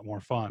sounded a lot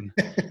more fun.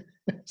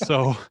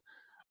 So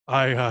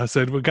I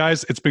said, well,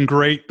 guys, it's been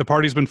great. The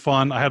party's been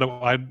fun. I had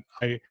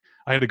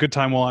a good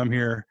time while I'm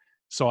here.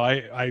 So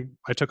I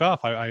took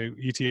off. I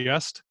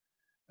ETS'd,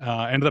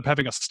 ended up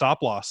having a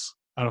stop loss.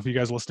 I don't know if you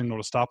guys listening know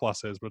what a stop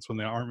loss is, but it's when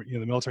the army,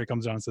 the military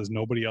comes down and says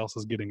nobody else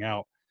is getting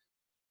out.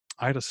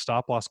 I had a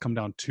stop loss come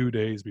down 2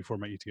 days before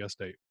my ETS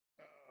date.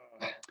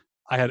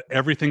 I had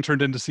everything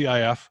turned into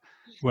CIF.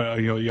 Well,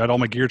 you had all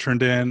my gear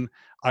turned in.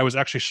 I was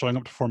actually showing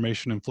up to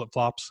formation in flip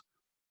flops,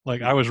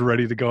 like I was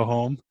ready to go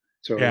home.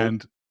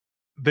 And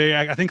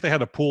I think they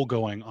had a pool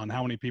going on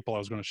how many people I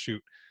was going to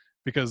shoot,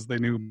 because they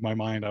knew my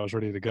mind. I was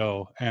ready to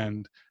go,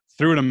 and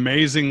through an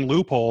amazing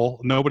loophole,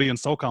 nobody in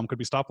SOCOM could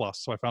be stop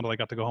loss. So I found out I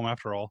got to go home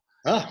after all.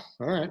 All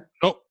right.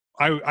 So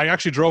I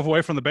actually drove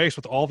away from the base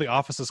with all the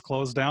offices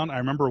closed down. I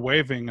remember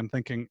waving and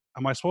thinking,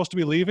 am I supposed to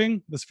be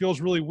leaving? This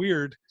feels really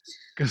weird,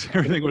 because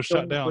everything was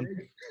shut down.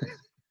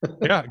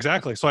 Yeah,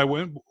 exactly. So I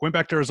went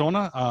back to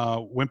Arizona,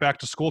 went back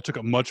to school, took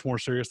it much more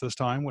serious this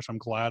time, which I'm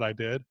glad I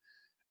did,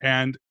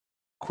 and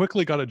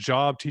quickly got a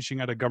job teaching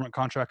at a government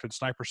contracted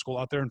sniper school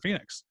out there in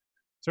Phoenix.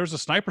 So there's a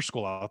sniper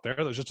school out there.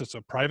 It's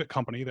a private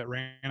company that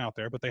ran out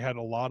there, but they had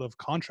a lot of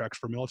contracts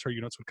for military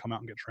units would come out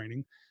and get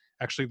training.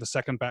 Actually, the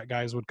second bat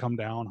guys would come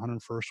down,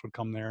 101st would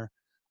come there.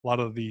 A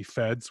lot of the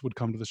feds would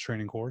come to this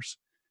training course,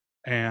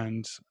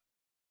 and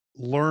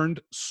learned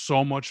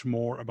so much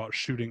more about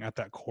shooting at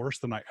that course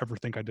than I ever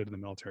think I did in the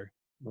military.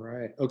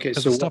 Right. Okay.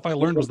 So the stuff I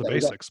learned was the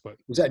basics, but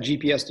was that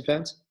GPS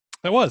defense?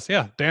 That was,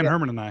 yeah. Dan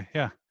Herman and I,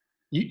 yeah.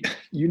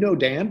 You know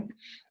Dan?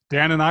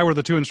 Dan and I were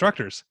the two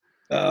instructors.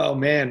 Oh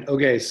man.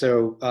 Okay.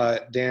 So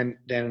Dan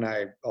and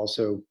I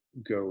also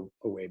go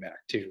way back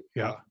too.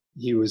 Yeah.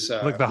 He was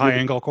Like the high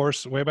angle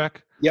course way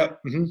back. Yep.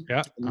 Mm-hmm.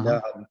 Yeah.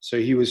 And, so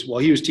he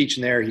was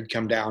teaching there, he'd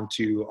come down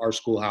to our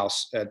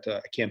schoolhouse at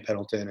Camp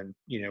Pendleton, and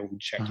we'd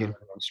check in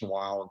every once in a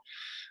while.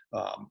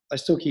 And I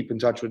still keep in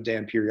touch with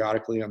Dan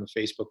periodically on the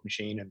Facebook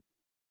machine, and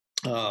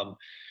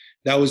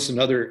that was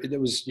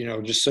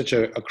just such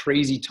a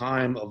crazy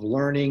time of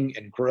learning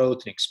and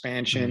growth and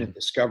expansion and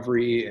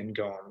discovery, and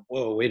going,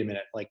 whoa, wait a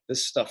minute, like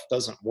this stuff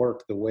doesn't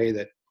work the way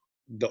that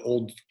the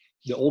old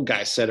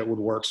guy said it would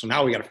work. So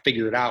now we got to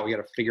figure it out. We got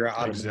to figure out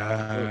how to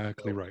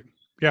exactly right.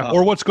 Yeah.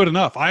 Or what's good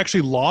enough. I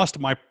actually lost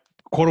my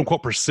quote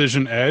unquote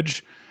precision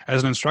edge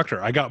as an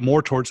instructor. I got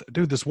more towards,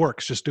 dude, this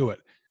works, just do it.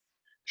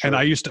 Sure. And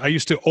I used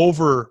to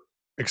over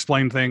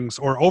explain things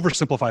or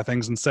oversimplify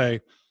things and say,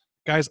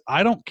 guys,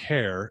 I don't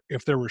care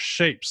if there were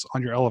shapes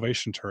on your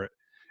elevation turret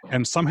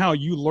and somehow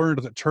you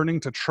learned that turning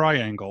to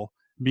triangle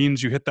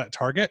means you hit that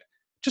target.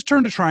 Just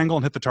turn to triangle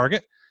and hit the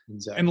target.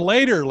 Exactly. And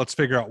later, let's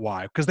figure out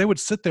why. Because they would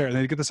sit there and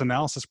they'd get this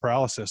analysis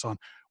paralysis on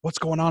what's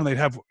going on. They'd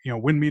have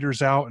wind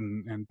meters out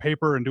and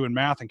paper and doing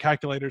math and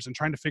calculators and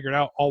trying to figure it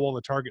out all while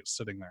the target's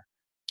sitting there.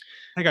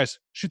 Hey guys,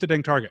 shoot the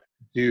dang target.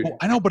 Dude,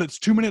 I know, but it's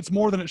 2 minutes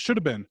more than it should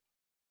have been.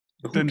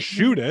 But then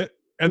shoot it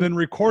and then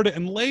record it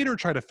and later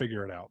try to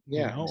figure it out.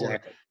 Yeah,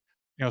 exactly.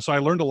 So I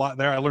learned a lot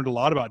there. I learned a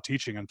lot about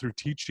teaching, and through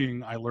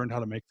teaching, I learned how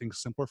to make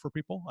things simpler for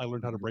people. I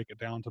learned how to break it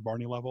down to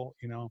Barney level.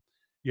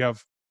 I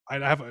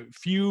have a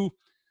few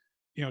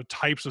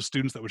types of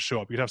students that would show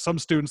up. You'd have some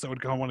students that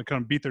would want to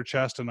come beat their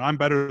chest and I'm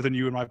better than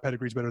you and my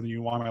pedigree's better than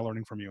you. Why am I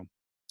learning from you?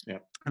 Yeah.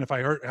 And if I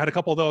had a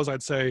couple of those,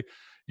 I'd say,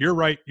 you're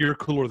right. You're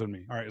cooler than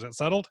me. All right. Is that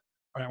settled?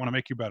 All right. I want to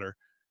make you better.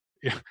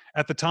 Yeah.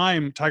 At the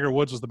time, Tiger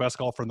Woods was the best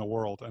golfer in the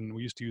world. And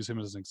we used to use him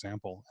as an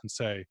example and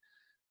say,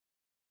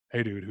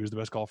 hey dude, who's the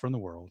best golfer in the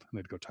world? And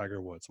they'd go,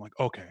 Tiger Woods. I'm like,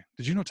 okay.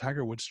 Did you know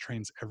Tiger Woods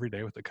trains every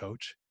day with a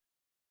coach?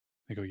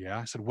 They go, yeah.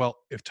 I said, well,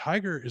 if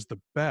Tiger is the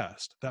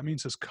best, that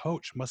means his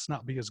coach must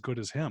not be as good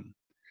as him.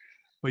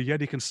 But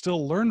yet he can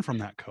still learn from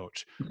that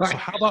coach. Right. So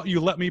how about you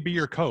let me be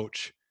your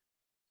coach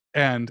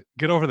and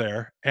get over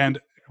there? And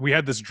we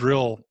had this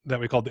drill that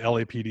we called the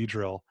LAPD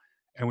drill.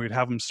 And we'd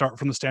have them start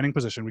from the standing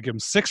position. We'd give them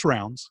 6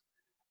 rounds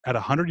at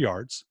 100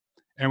 yards.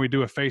 And we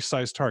do a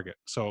face-sized target.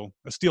 So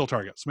a steel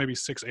target. So maybe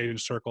 6,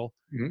 8-inch circle.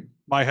 Mm-hmm.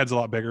 My head's a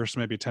lot bigger. So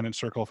maybe a 10-inch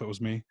circle if it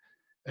was me.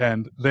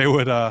 And they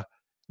would,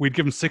 we'd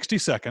give them 60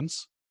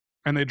 seconds.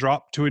 And they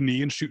drop to a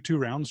knee and shoot 2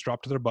 rounds,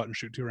 drop to their butt and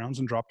shoot 2 rounds,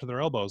 and drop to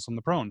their elbows on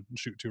the prone and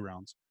shoot 2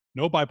 rounds.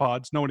 No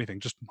bipods, no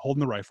anything, just holding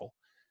the rifle.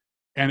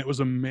 And it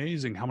was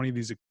amazing how many of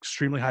these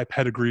extremely high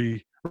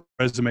pedigree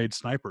resumed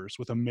snipers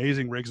with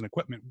amazing rigs and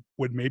equipment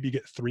would maybe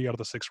get 3 out of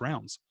the 6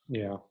 rounds.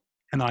 Yeah.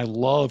 And I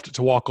loved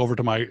to walk over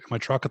to my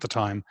truck at the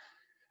time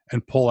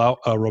and pull out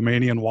a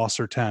Romanian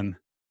Wasser 10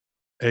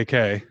 AK.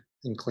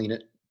 And clean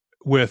it.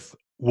 With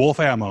Wolf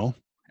ammo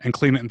and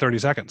clean it in 30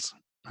 seconds.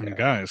 And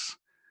guys,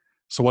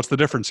 so what's the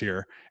difference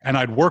here? And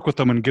I'd work with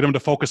them and get them to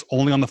focus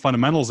only on the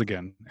fundamentals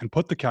again and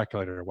put the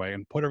calculator away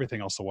and put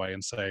everything else away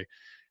and say,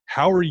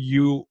 how are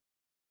you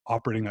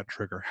operating that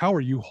trigger? How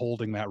are you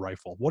holding that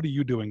rifle? What are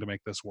you doing to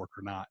make this work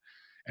or not?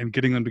 And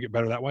getting them to get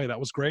better that way. That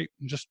was great.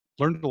 And just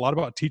learned a lot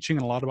about teaching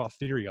and a lot about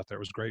theory out there.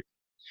 It was great.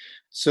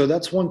 So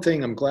that's one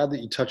thing. I'm glad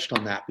that you touched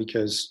on that,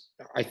 because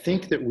I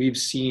think that we've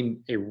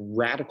seen a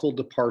radical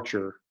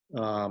departure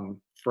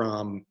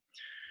from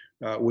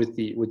with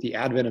the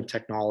advent of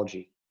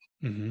technology.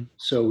 Mm-hmm.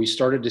 So we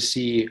started to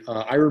see,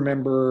 I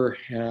remember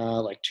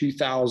like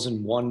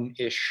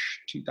 2001-ish,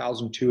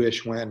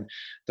 2002-ish, when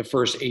the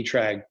first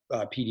ATRAG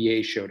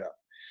PDA showed up.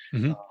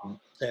 Mm-hmm.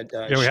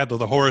 We had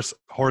the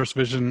Horus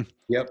Vision,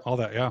 all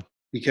that,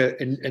 Because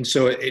and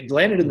so it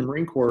landed in the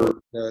Marine Corps.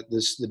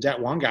 The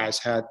Det 1 guys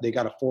got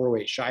a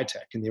 408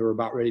 Shy-Tech, and they were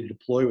about ready to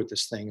deploy with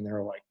this thing, and they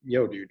were like,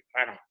 "Yo, dude,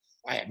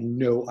 I have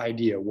no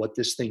idea what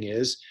this thing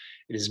is.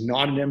 It is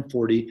not an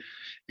M40.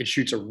 It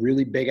shoots a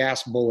really big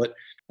ass bullet,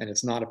 and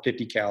it's not a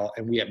 50 cal,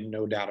 and we have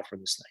no data for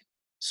this thing."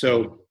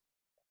 So,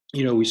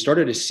 we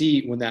started to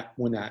see when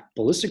that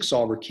ballistic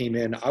solver came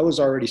in, I was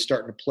already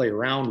starting to play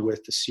around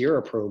with the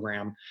Sierra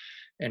program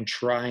and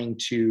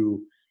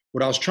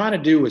what I was trying to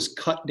do was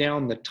cut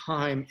down the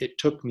time it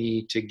took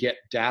me to get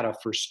data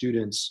for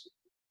students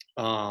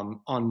on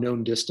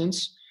known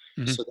distance.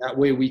 Mm-hmm. So that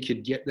way we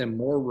could get them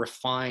more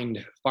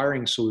refined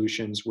firing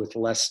solutions with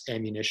less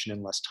ammunition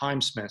and less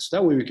time spent. So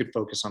that way we could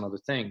focus on other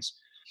things.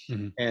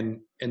 Mm-hmm.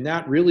 And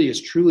that really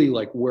is truly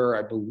like where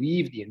I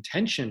believe the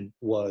intention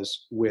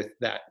was with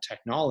that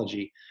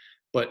technology.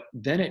 But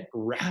then it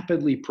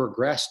rapidly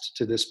progressed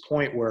to this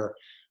point where,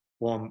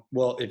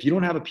 well, if you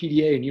don't have a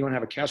PDA and you don't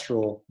have a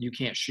Kestrel, you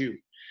can't shoot.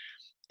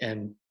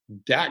 And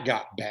that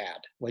got bad.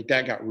 Like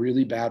that got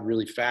really bad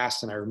really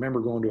fast. And I remember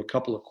going to a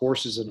couple of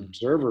courses as an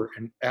observer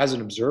and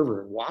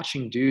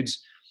watching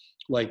dudes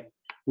like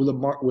with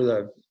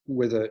a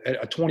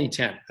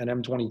 2010, an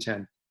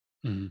M2010,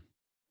 mm-hmm.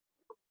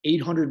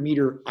 800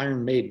 meter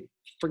Iron Maiden,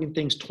 freaking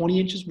thing's 20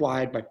 inches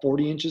wide by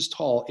 40 inches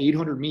tall,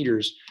 800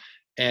 meters.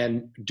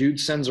 and dude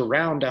sends a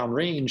round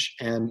downrange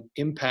and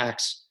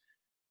impacts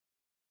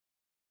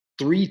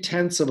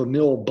 0.3 of a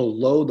mil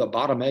below the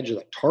bottom edge of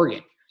the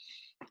target.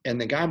 And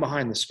the guy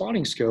behind the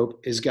spotting scope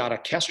has got a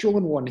Kestrel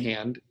in one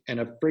hand and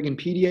a friggin'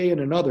 PDA in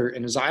another,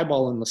 and his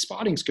eyeball in the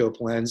spotting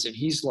scope lens, and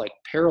he's like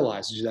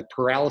paralyzed. That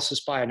paralysis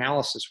by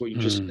analysis, what you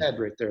just said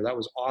right there, that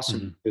was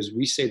awesome, because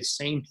we say the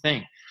same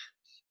thing.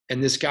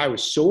 And this guy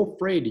was so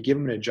afraid to give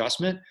him an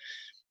adjustment.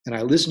 And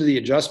I listened to the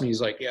adjustment.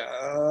 He's like,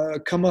 yeah,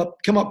 come up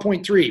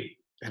 0.3.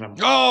 And I'm,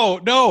 oh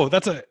no,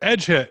 that's an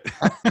edge hit.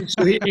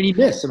 so and he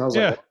missed. And I was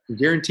like, I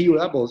guarantee you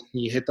that ball,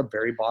 he hit the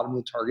very bottom of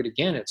the target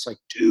again. It's like,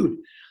 dude,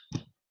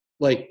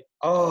 like,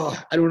 oh,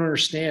 I don't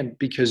understand,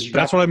 because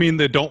that's what I mean.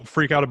 They don't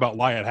freak out about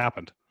why it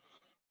happened.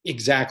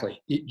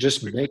 Exactly. You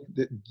just make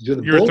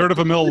you're a third of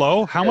a mil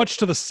low. How much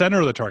to the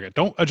center of the target?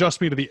 Don't adjust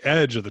me to the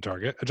edge of the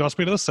target. Adjust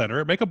me to the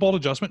center. Make a bolt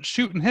adjustment.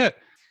 Shoot and hit.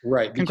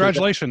 Right.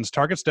 Congratulations.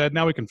 Target's dead.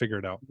 Now we can figure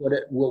it out.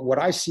 What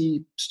I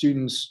see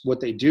students, what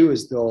they do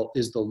is they'll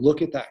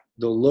look at that.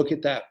 They'll look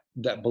at that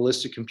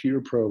ballistic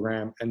computer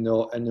program, and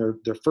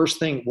their first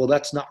thing, well,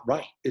 that's not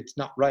right. It's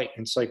not right.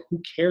 And it's like,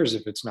 who cares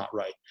if it's not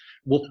right?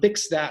 We'll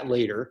fix that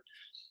later.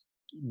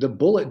 The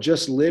bullet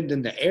just lived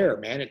in the air,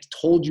 man. It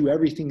told you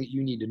everything that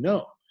you need to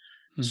know.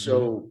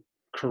 So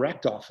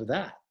correct off of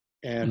that.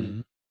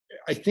 And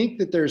I think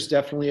that there's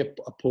definitely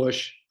a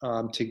push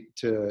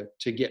to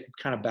get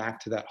kind of back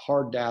to that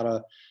hard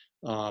data,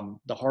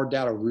 the hard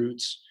data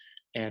roots,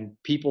 and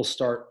people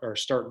are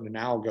starting to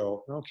now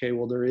go, okay,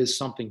 well, there is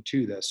something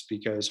to this,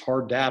 because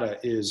hard data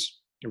is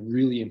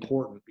really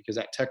important, because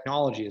that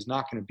technology is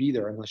not going to be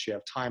there unless you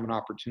have time and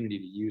opportunity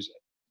to use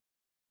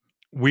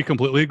it. We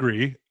completely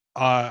agree.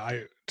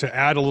 To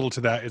add a little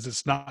to that is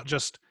it's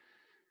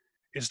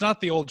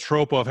not the old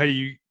trope of,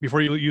 hey,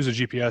 before you use a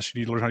GPS,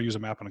 you need to learn how to use a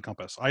map and a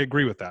compass. I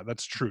agree with that.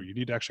 That's true. You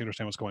need to actually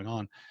understand what's going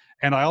on.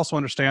 And I also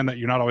understand that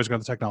you're not always going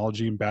to have the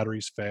technology, and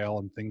batteries fail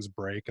and things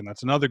break. And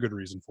that's another good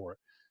reason for it.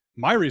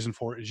 My reason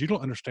for it is you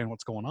don't understand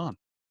what's going on.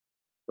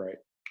 Right.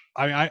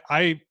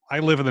 I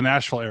live in the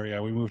Nashville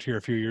area. We moved here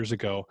a few years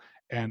ago,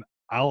 and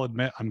I'll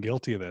admit I'm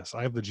guilty of this.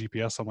 I have the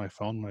GPS on my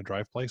phone when I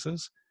drive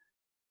places.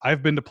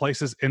 I've been to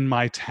places in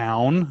my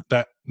town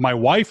that my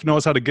wife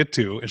knows how to get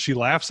to, and she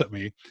laughs at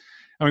me.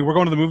 I mean, we're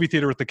going to the movie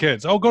theater with the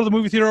kids. Oh, go to the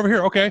movie theater over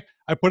here. Okay.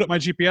 I put up my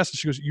GPS, and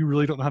she goes, you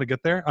really don't know how to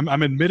get there?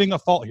 I'm admitting a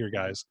fault here,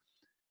 guys.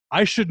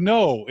 I should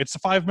know it's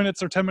 5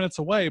 minutes or 10 minutes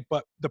away,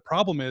 but the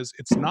problem is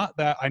it's not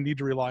that I need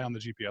to rely on the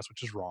GPS,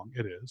 which is wrong.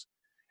 It is.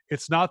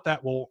 It's not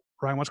that, well,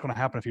 Ryan, what's going to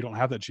happen if you don't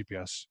have that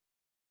GPS?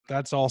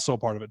 That's also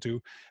part of it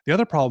too. The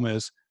other problem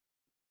is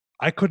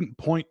I couldn't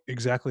point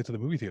exactly to the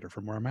movie theater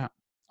from where I'm at.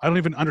 I don't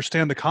even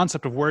understand the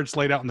concept of where it's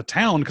laid out in the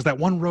town, because that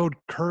one road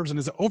curves and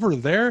is over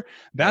there.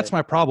 That's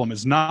my problem,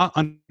 is not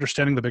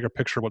understanding the bigger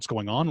picture of what's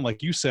going on. And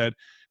like you said,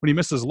 when he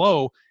misses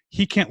low,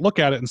 he can't look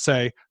at it and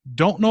say,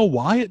 don't know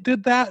why it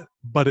did that,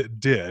 but it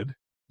did.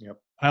 Yep.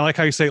 I like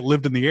how you say it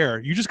lived in the air.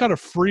 You just got a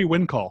free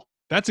wind call.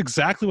 That's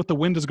exactly what the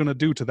wind is going to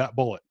do to that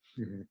bullet.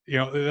 You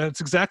know,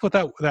 that's exactly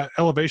what that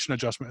elevation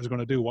adjustment is going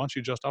to do once you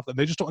adjust off that.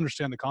 They just don't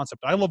understand the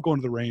concept. I love going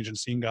to the range and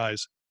seeing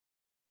guys.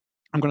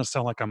 I'm going to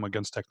sound like I'm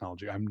against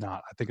technology. I'm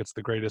not. I think it's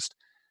the greatest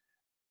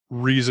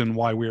reason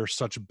why we are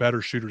such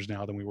better shooters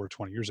now than we were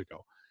 20 years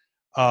ago.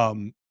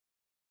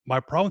 My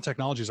problem with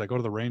technology is I go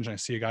to the range and I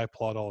see a guy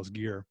pull out all his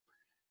gear.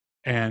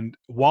 And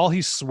while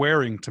he's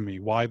swearing to me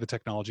why the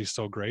technology is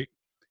so great,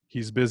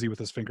 he's busy with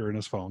his finger in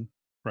his phone,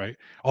 right?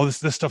 Oh,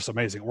 this stuff's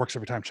amazing. It works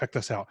every time. Check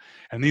this out.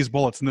 And these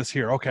bullets and this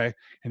here. Okay.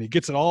 And he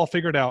gets it all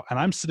figured out. And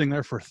I'm sitting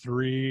there for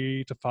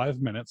 3 to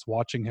 5 minutes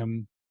watching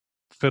him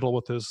fiddle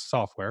with his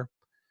software.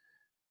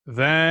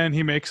 Then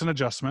he makes an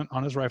adjustment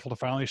on his rifle to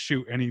finally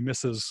shoot, and he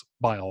misses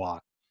by a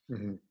lot.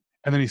 And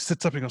then he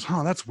sits up and goes,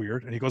 that's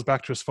weird. And he goes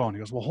back to his phone. He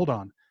goes, well, hold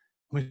on.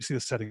 Let me see the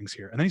settings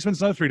here. And then he spends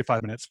another 3 to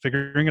 5 minutes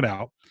figuring it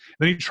out.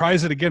 Then he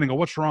tries it again and go,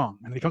 what's wrong?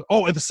 And he goes,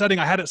 oh, the setting,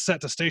 I had it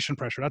set to station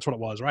pressure. That's what it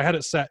was. Or I had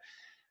it set.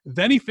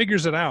 Then he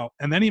figures it out.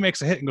 And then he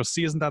makes a hit and goes,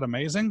 see, isn't that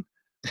amazing?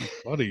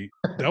 Buddy,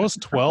 that was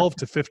 12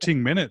 to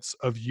 15 minutes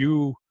of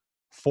you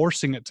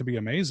forcing it to be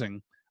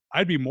amazing.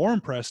 I'd be more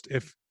impressed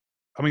if,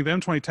 the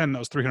M2010, that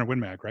was 300 Win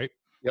Mag, right?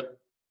 Yep.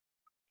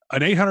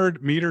 An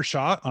 800 meter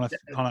shot on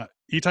a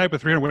E-type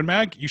with 300 Win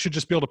Mag, you should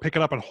just be able to pick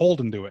it up and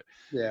hold and do it.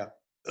 Yeah.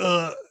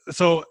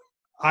 So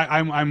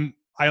I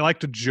like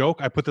to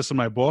joke. I put this in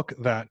my book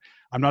that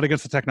I'm not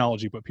against the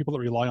technology, but people that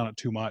rely on it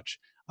too much,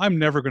 I'm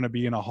never going to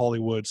be in a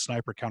Hollywood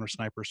sniper counter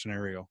sniper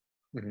scenario.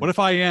 But if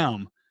I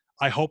am,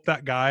 I hope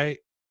that guy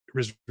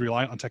is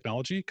reliant on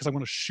technology, because I'm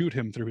going to shoot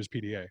him through his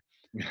PDA.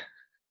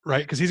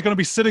 Right? Because he's going to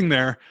be sitting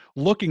there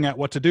looking at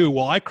what to do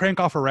while I crank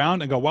off a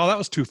round and go, wow, that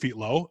was 2 feet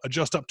low.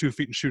 Adjust up 2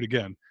 feet and shoot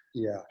again.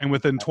 Yeah. And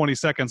within 20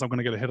 seconds, I'm going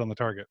to get a hit on the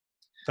target.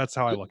 That's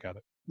how I look at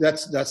it.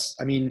 There's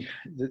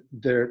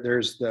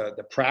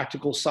the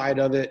practical side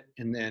of it,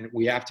 and then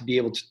we have to be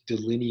able to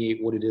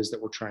delineate what it is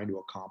that we're trying to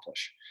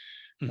accomplish.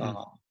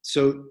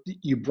 So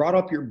you brought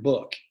up your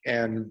book,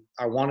 and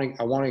I want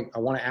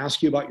to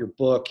ask you about your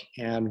book,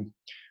 and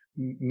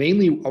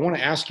mainly I want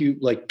to ask you,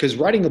 because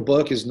writing a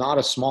book is not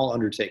a small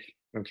undertaking.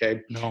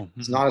 Okay. No.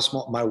 It's not a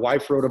small, my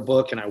wife wrote a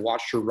book and I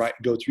watched her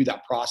go through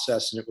that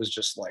process. And it was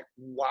just like,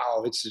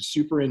 wow, it's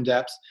super in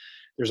depth.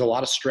 There's a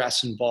lot of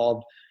stress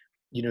involved.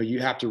 You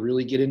have to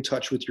really get in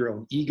touch with your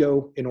own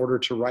ego in order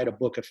to write a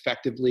book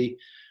effectively.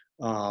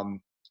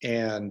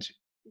 And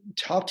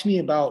talk to me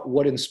about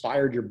what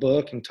inspired your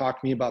book, and talk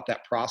to me about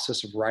that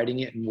process of writing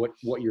it and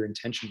what your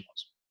intention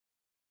was.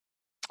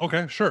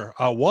 Okay, sure.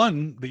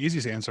 One, the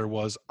easiest answer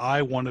was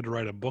I wanted to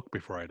write a book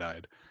before I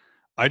died.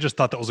 I just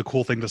thought that was a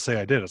cool thing to say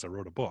I did as I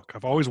wrote a book.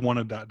 I've always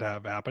wanted that to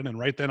have happen. And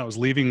right then I was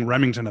leaving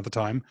Remington at the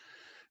time.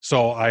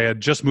 So I had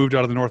just moved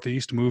out of the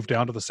Northeast, moved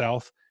down to the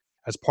South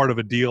as part of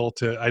a deal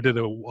I did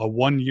a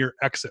 1-year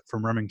exit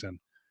from Remington.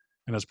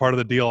 And as part of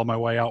the deal on my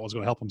way out, was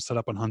going to help them set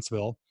up in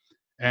Huntsville.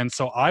 And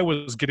so I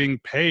was getting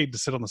paid to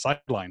sit on the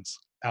sidelines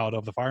out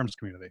of the firearms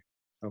community.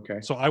 Okay.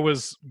 So I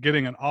was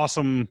getting an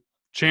awesome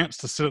chance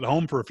to sit at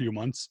home for a few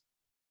months.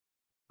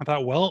 I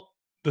thought, well,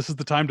 this is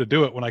the time to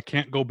do it when I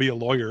can't go be a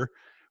lawyer,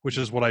 which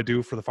is what I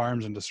do for the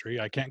firearms industry.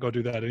 I can't go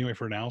do that anyway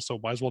for now, so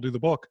might as well do the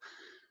book.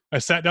 I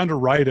sat down to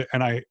write it,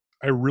 and I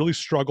really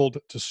struggled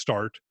to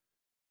start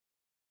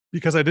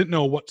because I didn't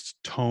know what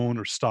tone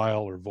or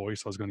style or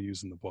voice I was going to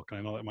use in the book. And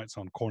I know that might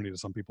sound corny to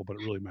some people, but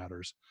it really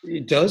matters.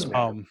 It does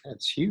matter.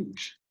 That's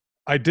huge.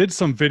 I did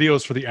some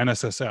videos for the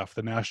NSSF,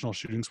 the National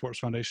Shooting Sports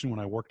Foundation, when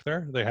I worked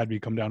there. They had me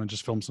come down and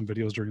just film some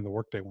videos during the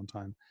workday one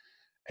time.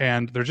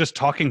 And they're just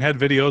talking head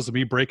videos of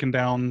me breaking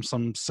down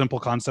some simple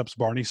concepts,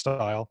 Barney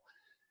style.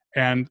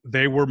 And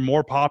they were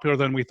more popular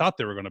than we thought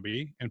they were going to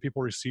be, and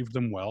people received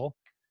them well.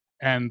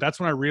 And that's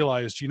when I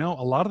realized, a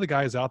lot of the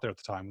guys out there at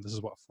the time, this is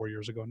 4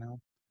 years ago now,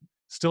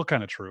 still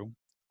kind of true,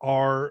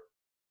 are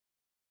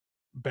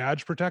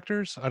badge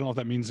protectors. I don't know if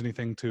that means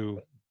anything to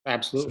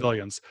Absolutely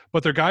civilians,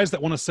 but they're guys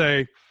that want to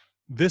say,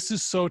 this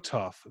is so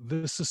tough.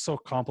 This is so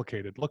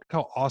complicated. Look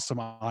how awesome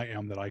I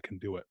am that I can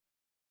do it.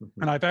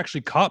 Mm-hmm. And I've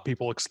actually caught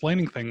people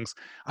explaining things.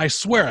 I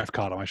swear I've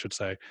caught them, I should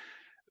say,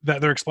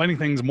 that they're explaining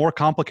things more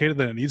complicated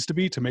than it needs to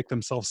be to make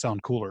themselves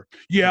sound cooler.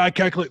 Yeah, I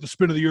calculate the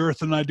spin of the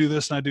earth and I do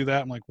this and I do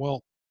that. I'm like,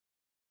 well,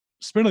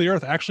 spin of the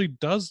earth actually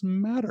does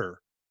matter,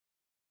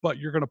 but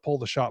you're going to pull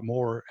the shot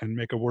more and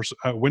make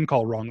a wind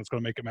call wrong. That's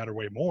going to make it matter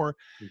way more.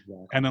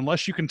 Exactly. And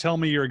unless you can tell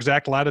me your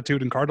exact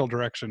latitude and cardinal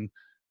direction,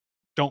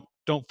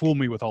 don't fool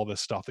me with all this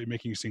stuff that you're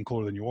making you seem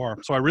cooler than you are.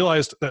 So I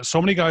realized that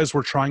so many guys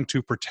were trying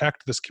to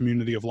protect this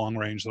community of long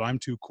range, that I'm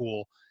too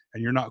cool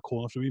and you're not cool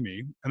enough to be me.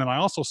 And then I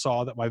also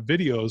saw that my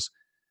videos,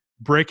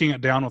 breaking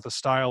it down with a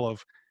style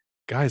of,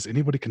 guys,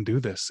 anybody can do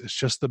this. It's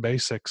just the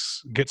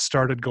basics. Get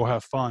started, go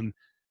have fun.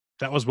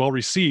 That was well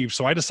received.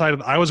 So I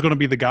decided I was going to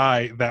be the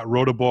guy that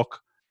wrote a book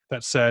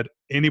that said,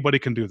 anybody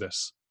can do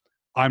this.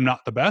 I'm not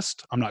the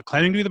best. I'm not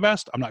claiming to be the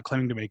best. I'm not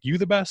claiming to make you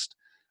the best,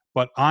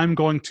 but I'm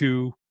going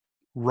to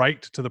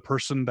write to the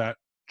person that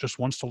just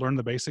wants to learn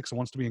the basics and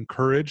wants to be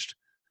encouraged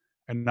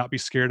and not be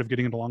scared of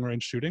getting into long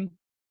range shooting.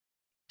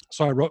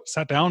 So I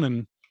sat down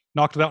and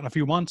knocked it out in a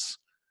few months,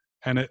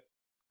 and it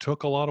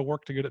took a lot of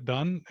work to get it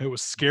done. It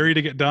was scary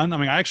to get done. I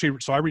mean,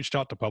 I reached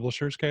out to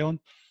publishers, Kalen.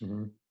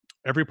 Mm-hmm.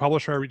 Every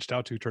publisher I reached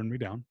out to turned me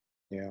down.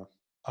 Yeah.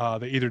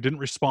 They either didn't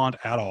respond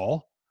at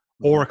all,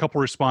 or a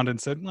couple responded and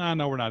said,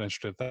 no, we're not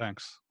interested.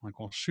 Thanks. I'm like,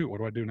 well, shoot, what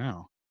do I do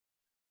now?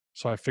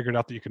 So I figured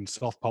out that you can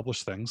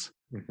self-publish things.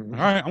 Mm-hmm. All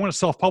right, I'm going to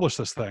self-publish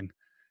this thing.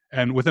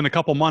 And within a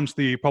couple months,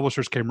 the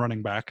publishers came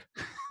running back.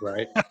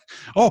 Right.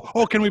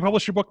 oh, can we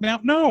publish your book now?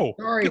 No,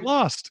 Sorry. Get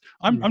lost.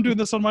 I'm doing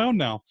this on my own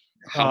now.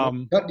 How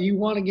much do you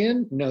want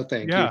again? No,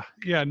 thank you.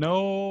 Yeah,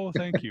 no,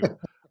 thank you.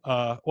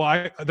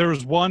 There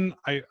was one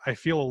I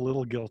feel a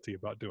little guilty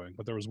about doing,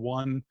 but there was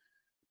one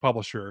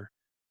publisher.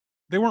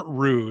 They weren't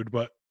rude,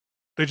 but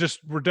they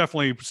just were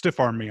definitely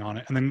stiff-armed me on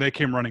it. And then they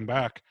came running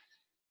back,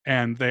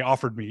 and they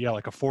offered me,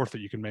 like a fourth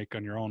that you can make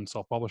on your own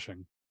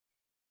self-publishing.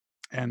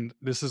 And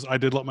I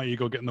did let my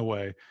ego get in the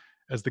way.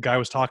 As the guy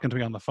was talking to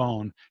me on the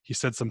phone, he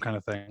said some kind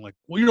of thing like,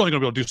 well, you're only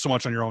going to be able to do so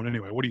much on your own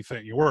anyway. What do you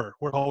think? We're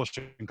a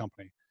publishing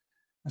company.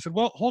 I said,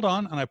 well, hold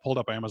on. And I pulled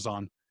up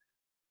Amazon.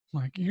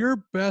 I'm like,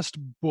 your best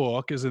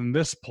book is in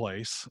this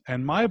place,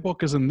 and my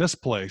book is in this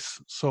place.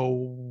 So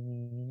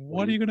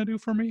what are you going to do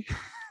for me?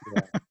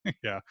 Yeah.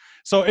 Yeah.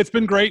 So it's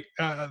been great.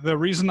 The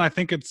reason I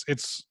think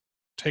it's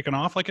taken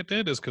off like it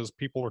did is because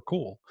people were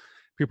cool.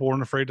 People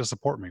weren't afraid to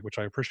support me, which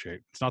I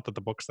appreciate. It's not that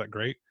the book's that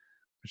great.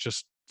 It's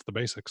just the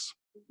basics.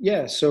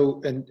 Yeah.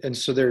 So, and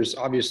so there's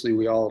obviously,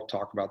 we all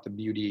talk about the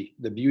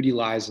beauty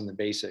lies in the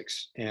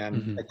basics. And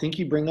Mm-hmm. I think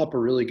you bring up a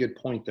really good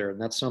point there. And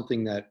that's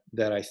something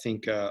that I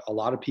think a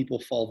lot of people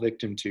fall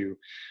victim to,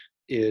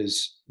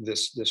 is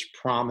this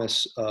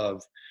promise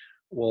of,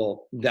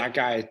 well, that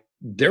guy,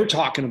 they're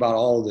talking about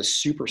all this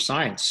super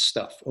science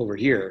stuff over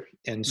here.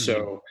 And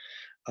so,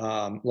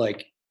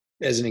 like,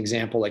 as an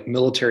example, like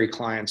military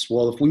clients,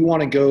 well, if we want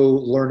to go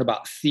learn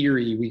about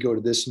theory, we go to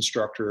this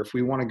instructor. If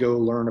we want to go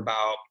learn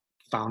about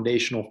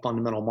foundational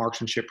fundamental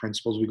marksmanship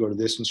principles, we go to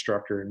this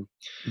instructor. And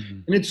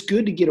and it's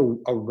good to get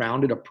a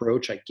rounded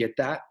approach. I get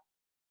that.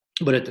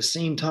 But at the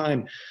same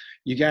time,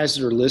 you guys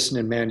that are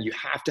listening, man, you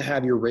have to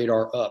have your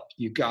radar up.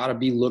 You got to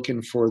be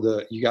looking for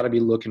that,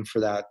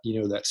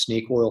 that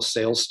snake oil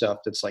sales stuff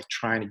that's like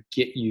trying to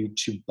get you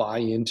to buy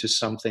into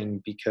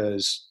something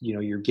because,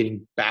 you're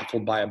getting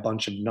baffled by a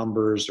bunch of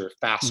numbers or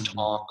fast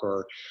talk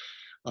or,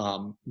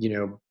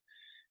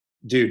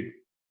 dude,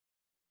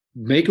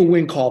 make a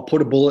win call,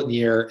 put a bullet in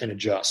the air and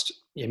adjust.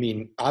 I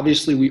mean,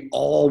 obviously we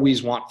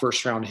always want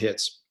first round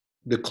hits.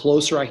 The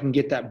closer I can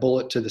get that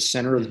bullet to the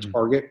center of the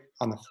target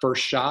on the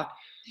first shot,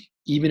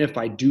 even if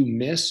I do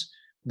miss,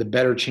 the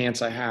better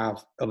chance I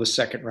have of a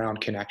second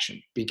round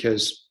connection,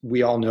 because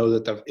we all know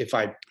that if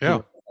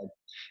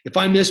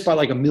I miss by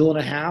like 1.5 million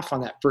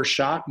on that first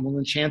shot, well,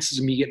 the chances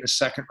of me getting a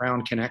second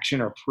round connection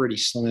are pretty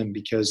slim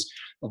because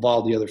of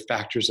all the other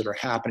factors that are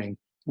happening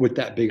with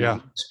that big.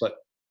 But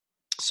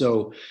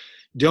so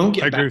don't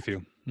get back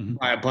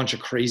by a bunch of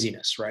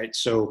craziness, right?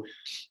 So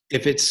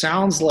if it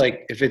sounds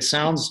like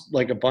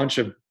a bunch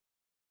of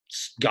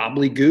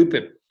gobbledygook,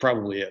 it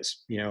probably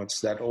is.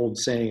 It's that old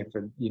saying,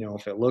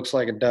 if it looks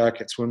like a duck,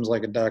 it swims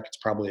like a duck, it's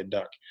probably a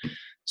duck.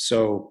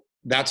 So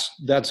that's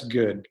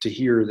good to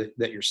hear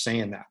that you're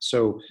saying that.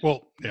 So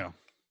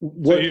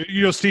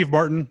Steve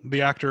Martin,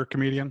 the actor,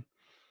 comedian.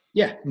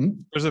 Yeah.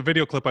 There's a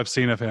video clip I've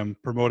seen of him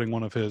promoting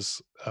one of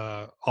his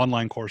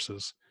online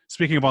courses.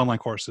 Speaking of online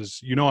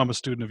courses, I'm a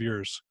student of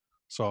yours.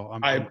 So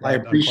I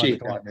appreciate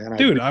that, man.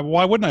 Dude,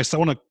 why wouldn't I? I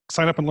want to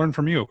sign up and learn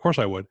from you. Of course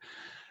I would.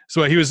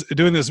 So he was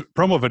doing this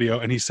promo video,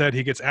 and he said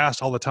he gets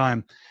asked all the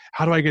time,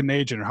 how do I get an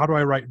agent? Or how do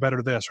I write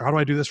better this? Or how do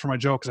I do this for my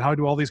jokes? And how do I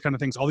do all these kind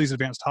of things, all these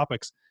advanced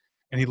topics?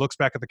 And he looks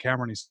back at the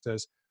camera and he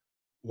says,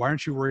 why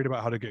aren't you worried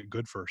about how to get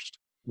good first?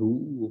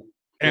 Ooh.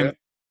 And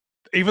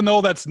even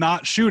though that's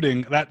not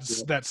shooting,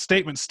 that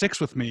statement sticks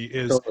with me.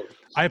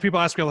 I have people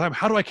ask me all the time,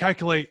 how do I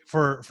calculate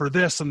for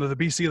this and the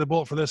BC of the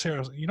bullet for this here? I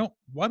was like,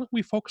 why don't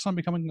we focus on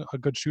becoming a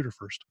good shooter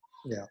first?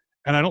 Yeah.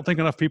 And I don't think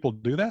enough people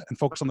do that and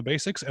focus on the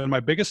basics. And my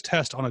biggest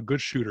test on a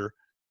good shooter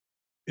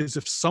is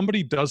if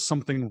somebody does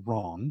something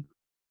wrong,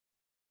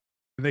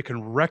 they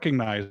can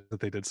recognize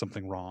that they did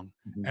something wrong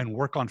and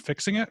work on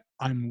fixing it.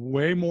 I'm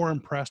way more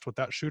impressed with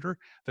that shooter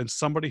than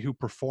somebody who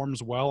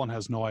performs well and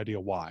has no idea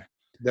why.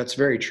 That's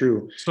very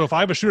true. So if I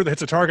have a shooter that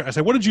hits a target, I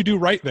say, what did you do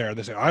right there?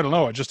 They say, I don't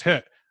know. It just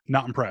hit.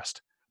 Not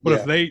impressed. But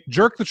if they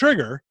jerk the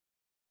trigger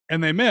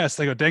and they miss,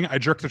 they go, dang it, I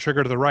jerked the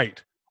trigger to the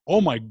right. Oh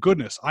my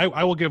goodness.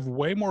 I will give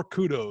way more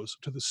kudos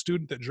to the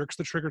student that jerks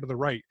the trigger to the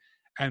right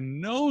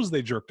and knows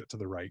they jerked it to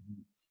the right.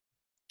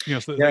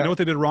 So they know what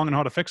they did wrong and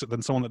how to fix it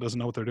than someone that doesn't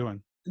know what they're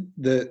doing.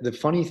 The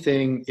funny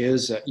thing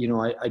is that,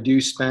 I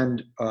do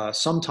spend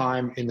some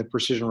time in the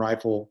precision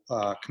rifle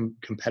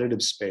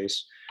competitive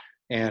space.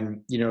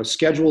 And,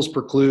 schedules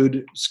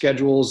preclude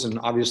schedules, and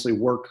obviously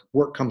work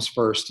comes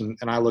first. And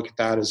I look at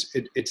that as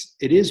it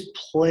is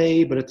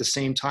play, but at the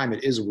same time,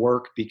 it is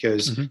work,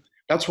 because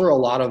that's where a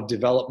lot of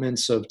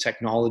developments of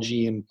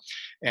technology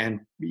and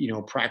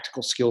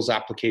practical skills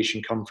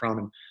application come from.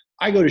 And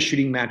I go to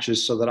shooting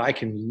matches so that I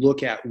can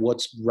look at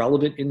what's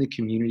relevant in the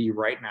community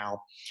right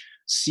now,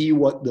 see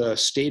what the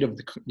state of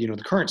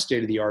the current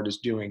state of the art is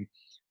doing.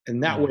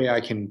 And that way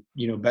I can,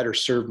 better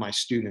serve my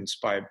students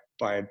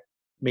by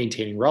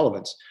maintaining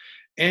relevance.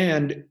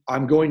 And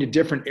I'm going to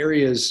different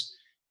areas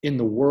in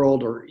the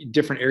world or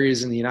different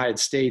areas in the United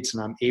States,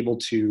 and I'm able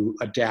to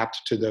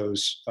adapt to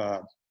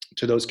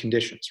those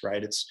conditions,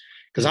 right? It's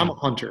because I'm a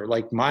hunter.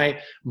 Like my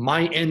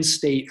end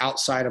state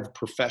outside of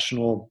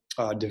professional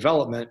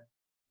development,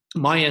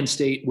 my end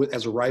state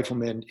as a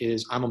rifleman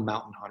is I'm a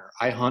mountain hunter.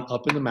 I hunt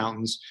up in the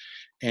mountains,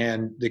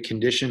 and the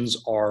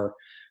conditions are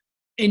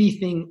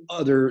anything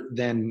other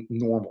than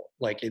normal.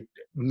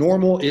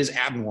 Normal is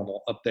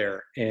abnormal up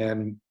there.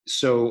 And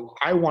so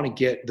I want to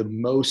get the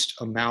most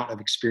amount of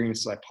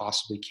experience as I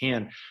possibly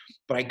can.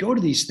 But I go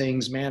to these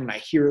things, man, and I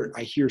hear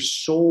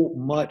so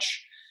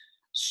much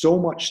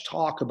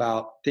talk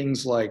about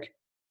things like,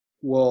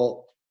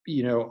 well,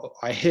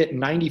 I hit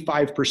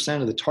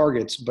 95% of the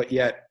targets, but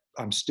yet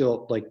I'm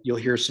still you'll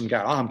hear some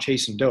guy, I'm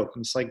chasing dope.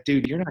 And it's like,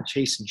 dude, you're not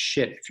chasing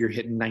shit if you're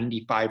hitting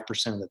 95%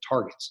 of the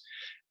targets.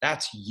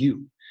 That's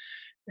you.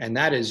 And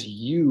that is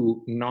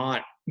you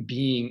not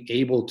being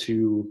able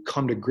to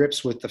come to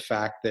grips with the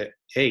fact that,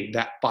 hey,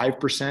 that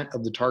 5%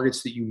 of the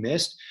targets that you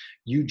missed,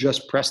 you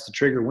just pressed the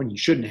trigger when you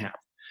shouldn't have.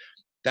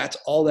 That's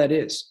all that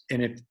is.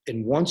 And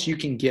once you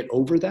can get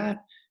over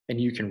that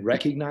and you can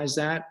recognize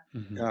that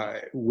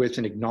with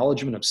an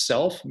acknowledgement of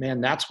self,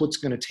 man, that's what's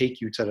going to take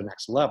you to the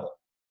next level.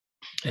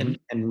 And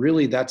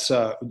really that's,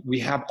 we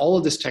have all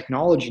of this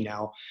technology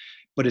now,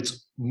 but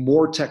it's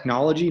more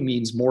technology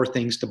means more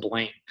things to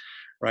blame,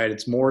 right?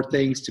 It's more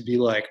things to be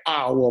like,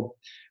 well,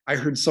 I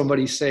heard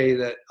somebody say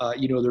that,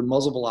 their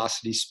muzzle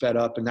velocity sped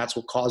up and that's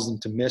what caused them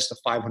to miss a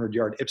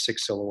 500-yard IPSC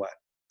silhouette.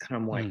 And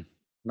I'm like,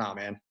 nah,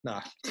 man,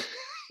 nah.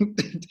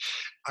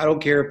 I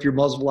don't care if your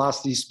muzzle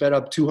velocity sped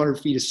up 200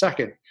 feet a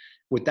second.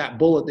 With that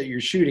bullet that you're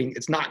shooting,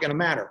 it's not going to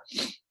matter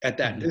at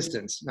that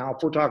distance. Now,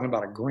 if we're talking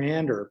about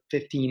 1,000 or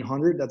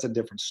 1,500, that's a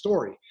different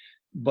story.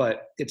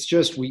 But it's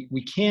just,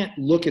 we can't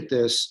look at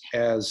this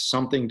as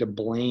something to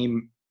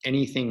blame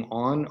anything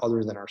on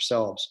other than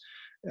ourselves.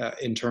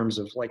 in terms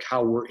of like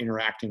how we're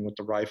interacting with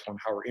the rifle and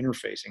how we're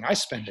interfacing. I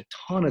spend a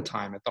ton of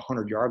time at the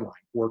 100-yard line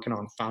working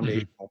on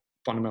foundational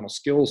fundamental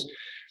skills.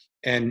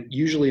 And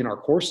usually in our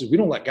courses, we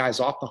don't let guys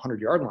off the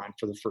 100-yard line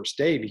for the first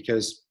day,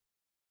 because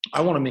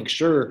I want to make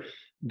sure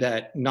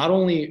that not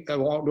only do I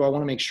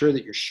want to make sure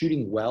that you're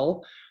shooting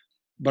well,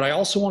 but I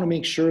also want to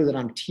make sure that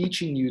I'm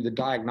teaching you the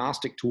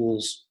diagnostic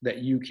tools that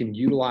you can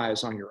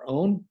utilize on your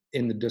own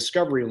in the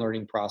discovery and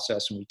learning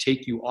process. And we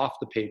take you off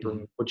the paper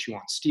and we put you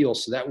on steel,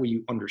 so that way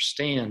you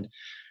understand,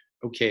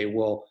 okay,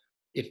 well,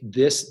 if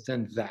this,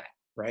 then that,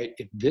 right?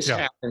 If this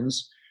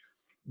happens,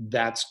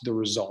 that's the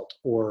result,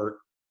 or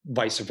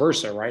vice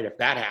versa, right? If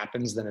that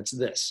happens, then it's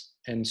this.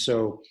 And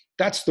so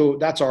that's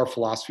our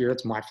philosophy.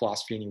 That's my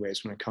philosophy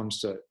anyways, when it comes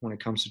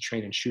to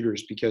training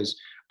shooters, because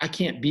I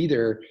can't be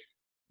there.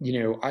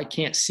 I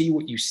can't see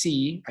what you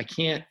see. I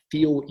can't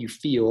feel what you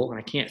feel, and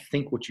I can't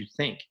think what you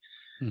think.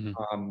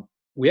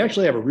 We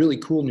actually have a really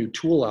cool new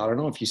tool out. I don't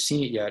know if you've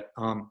seen it yet.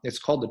 It's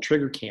called the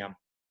Trigger Cam.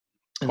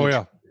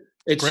 And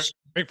it's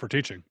great for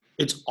teaching.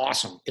 It's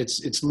awesome.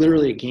 It's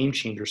literally a game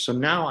changer. So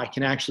now I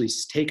can actually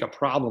take a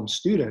problem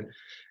student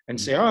and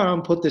say, all right, I'm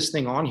gonna put this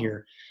thing on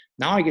here.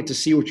 Now I get to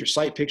see what your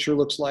sight picture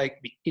looks like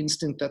the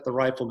instant that the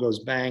rifle goes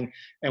bang,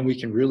 and we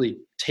can really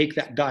take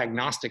that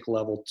diagnostic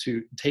level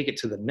to take it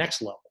to the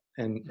next level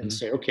and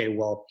say, okay,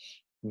 well,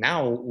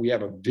 now we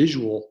have a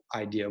visual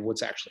idea of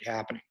what's actually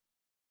happening.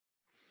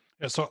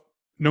 Yeah, so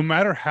no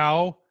matter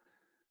how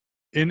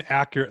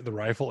inaccurate the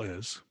rifle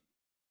is,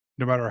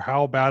 no matter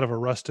how bad of a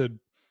rusted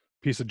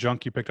piece of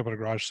junk you picked up at a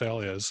garage sale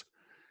is,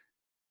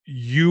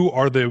 you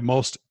are the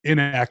most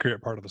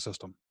inaccurate part of the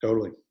system.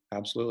 Totally.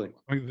 Absolutely.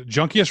 I mean, the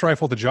junkiest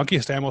rifle, the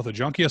junkiest ammo, the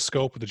junkiest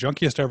scope, the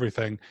junkiest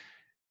everything,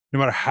 no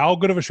matter how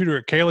good of a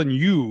shooter,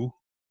 Kalen,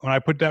 when I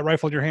put that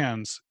rifle in your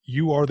hands,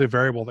 you are the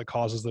variable that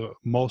causes the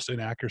most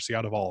inaccuracy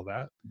out of all of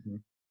that.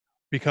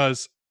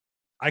 Because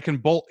I can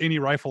bolt any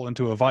rifle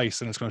into a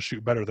vise and it's going to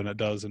shoot better than it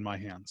does in my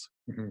hands.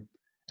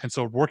 And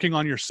so working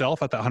on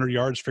yourself at that 100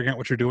 yards, figuring out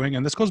what you're doing.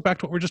 And this goes back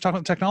to what we we're just talking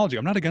about technology.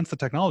 I'm not against the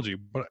technology,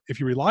 but if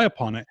you rely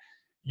upon it,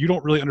 you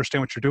don't really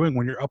understand what you're doing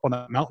when you're up on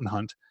that mountain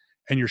hunt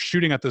and you're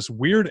shooting at this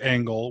weird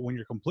angle when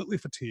you're completely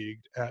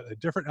fatigued at a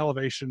different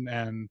elevation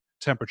and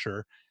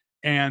temperature.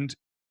 And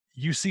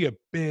you see a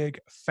big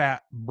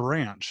fat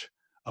branch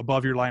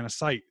above your line of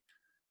sight.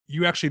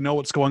 You actually know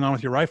what's going on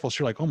with your rifle.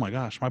 So you're like, oh my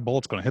gosh, my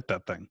bullet's going to hit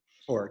that thing.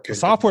 Or the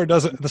software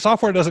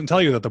doesn't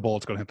tell you that the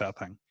bullet's going to hit that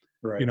thing,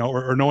 right?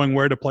 Or knowing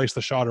where to place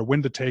the shot or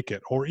when to take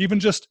it, or even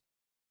just,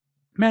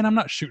 man, I'm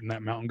not shooting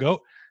that mountain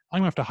goat. I'm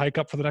gonna have to hike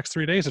up for the next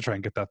 3 days to try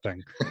and get that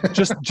thing.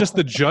 just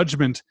the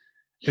judgment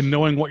in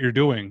knowing what you're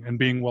doing and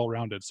being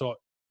well-rounded. So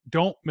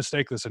don't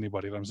mistake this,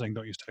 anybody, that I'm saying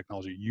don't use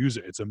technology. Use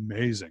it. It's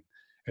amazing.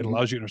 It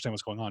allows you to understand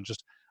what's going on.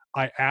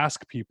 I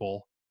ask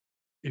people,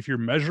 if you're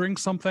measuring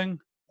something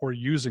or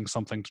using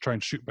something to try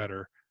and shoot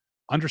better,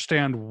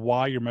 understand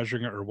why you're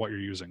measuring it or what you're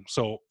using.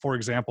 So for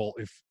example,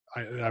 if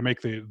I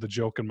make the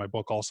joke in my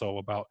book also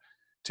about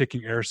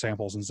taking air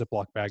samples in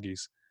Ziploc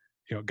baggies,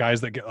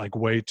 guys that get like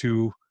way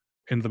too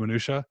into the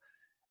minutia.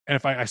 And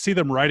if I see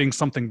them writing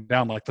something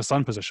down like the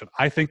sun position,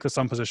 I think the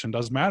sun position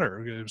does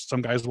matter.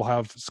 Some guys will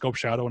have scope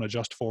shadow and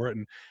adjust for it.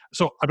 And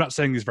so I'm not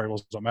saying these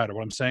variables don't matter.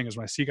 What I'm saying is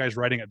when I see guys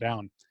writing it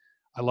down,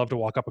 I love to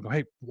walk up and go,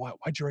 hey,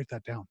 why'd you write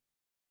that down?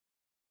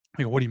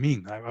 I go, what do you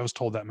mean? I was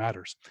told that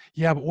matters.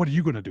 Yeah, but what are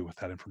you going to do with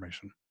that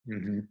information?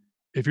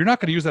 If you're not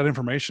going to use that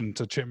information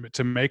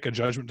to make a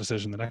judgment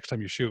decision the next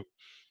time you shoot,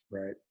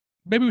 right?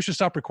 Maybe we should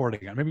stop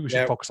recording it. Maybe we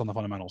should focus on the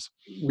fundamentals.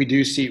 We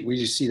just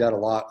see that a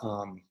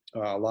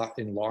lot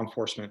in law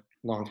enforcement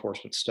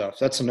stuff.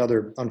 That's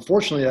another.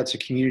 Unfortunately, that's a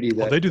community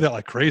that they do that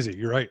like crazy.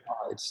 You're right.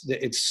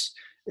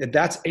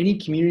 That's any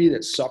community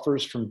that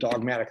suffers from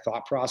dogmatic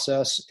thought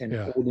process and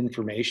old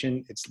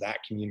information. It's that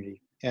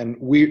community. And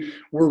we're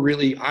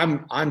really,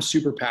 I'm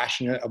super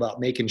passionate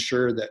about making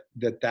sure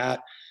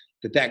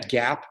that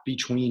gap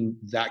between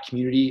that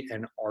community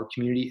and our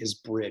community is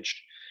bridged,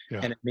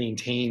 and it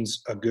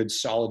maintains a good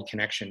solid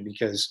connection,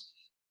 because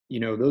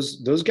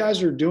those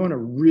guys are doing a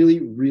really,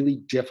 really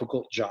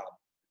difficult job.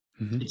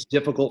 It's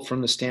difficult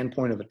from the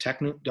standpoint of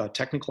a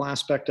technical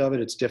aspect of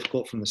it. It's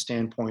difficult from the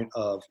standpoint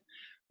of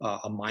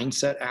a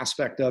mindset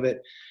aspect of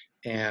it.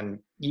 And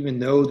even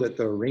though that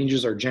the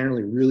ranges are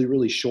generally really,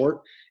 really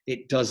short,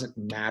 it doesn't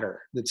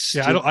matter.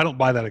 I don't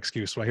buy that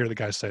excuse when I hear the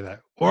guys say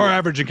that. Or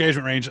average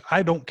engagement range,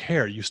 I don't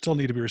care. You still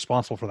need to be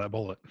responsible for that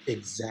bullet.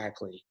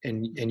 Exactly.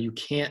 And you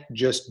can't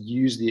just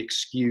use the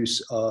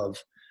excuse of,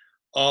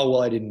 oh,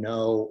 well, I didn't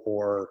know,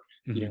 or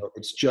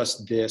it's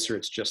just this or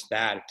it's just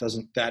that.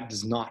 That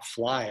does not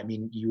fly. I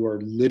mean, you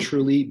are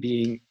literally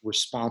being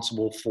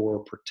responsible for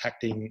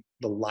protecting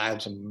the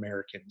lives of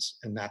Americans,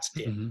 and that's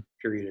it,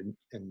 period.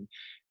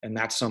 And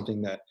that's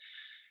something that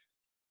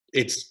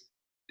it's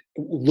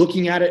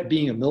looking at it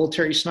being a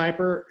military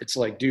sniper. It's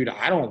like, dude,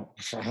 I don't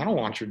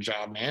want your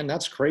job, man.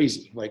 That's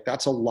crazy. Like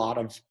that's a lot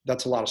of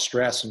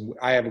stress. And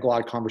I have a lot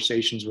of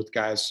conversations with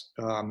guys.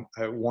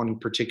 One in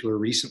particular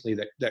recently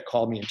that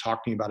called me and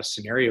talked to me about a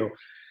scenario.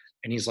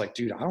 And he's like,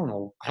 dude, I don't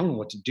know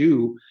what to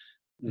do.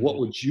 what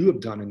would you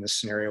have done in this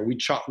scenario? We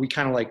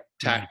kind of like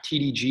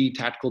TDG,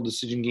 tactical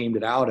decision, gamed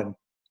it out.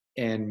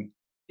 And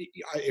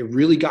it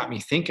really got me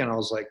thinking. I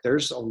was like,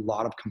 there's a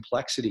lot of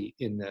complexity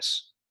in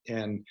this.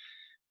 And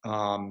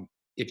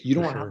if you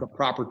don't have the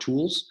proper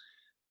tools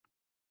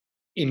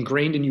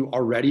ingrained in you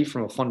already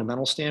from a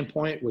fundamental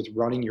standpoint with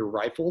running your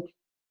rifle,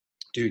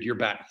 dude, you're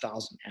batting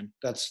 1,000, man.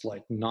 That's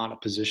like not a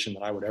position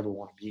that I would ever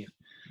want to be in.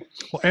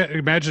 Well,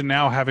 imagine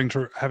now having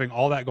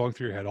all that going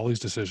through your head, all these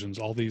decisions,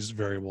 all these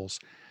variables,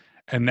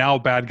 and now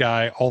bad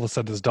guy all of a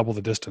sudden is double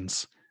the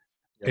distance,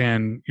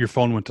 and your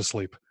phone went to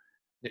sleep.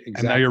 Exactly.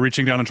 And now you're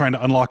reaching down and trying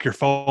to unlock your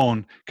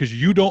phone because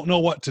you don't know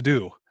what to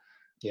do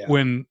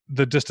when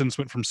the distance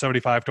went from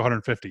 75 to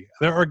 150.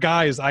 There are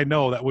guys I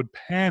know that would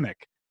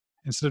panic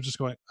instead of just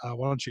going,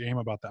 why don't you aim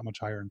about that much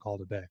higher and call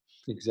it a day?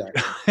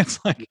 Exactly. It's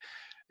like,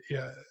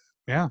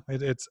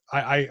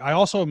 I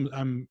also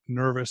I'm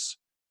nervous,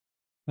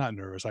 not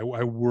nervous. I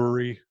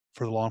worry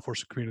for the law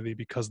enforcement community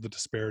because of the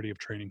disparity of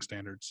training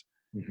standards.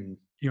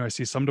 I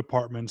see some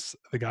departments,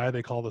 the guy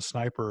they call the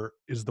sniper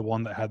is the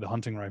one that had the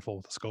hunting rifle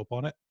with the scope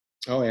on it.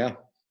 Oh yeah.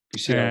 You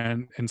see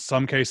and in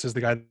some cases, the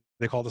guy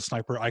they call the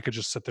sniper, I could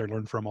just sit there and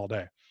learn from all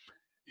day.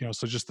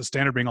 So just the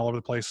standard being all over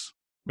the place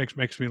makes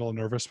me a little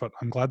nervous, but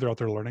I'm glad they're out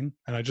there learning.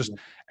 And I just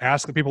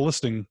ask the people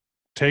listening,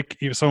 take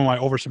some of my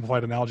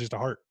oversimplified analogies to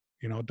heart.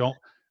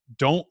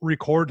 Don't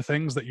record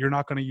things that you're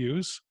not going to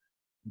use.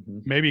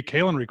 Maybe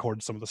Kalen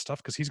records some of the stuff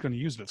because he's going to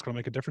use it. It's going to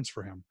make a difference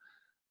for him.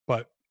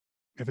 But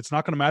if it's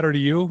not going to matter to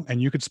you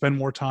and you could spend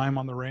more time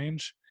on the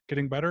range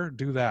getting better,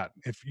 do that.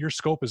 If your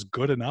scope is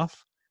good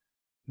enough,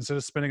 instead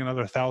of spending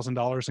another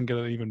 $1,000 and get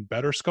an even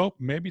better scope,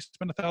 maybe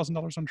spend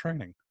 $1,000 on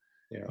training.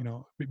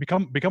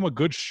 Become a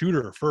good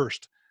shooter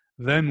first,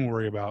 then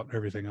worry about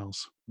everything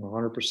else.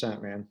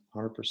 100%, man.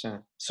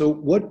 100%. So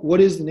what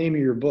is the name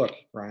of your book,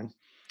 Ryan?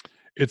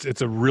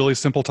 It's a really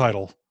simple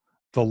title.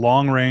 The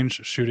Long Range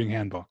Shooting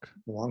Handbook.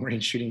 The Long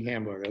Range Shooting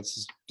Handbook.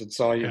 That's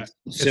all you. Yeah.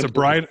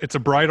 It's a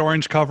bright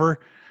orange cover.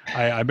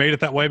 I made it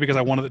that way because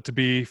I wanted it to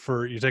be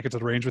for you take it to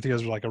the range with you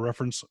as like a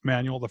reference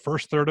manual. The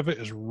first third of it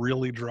is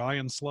really dry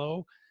and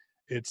slow.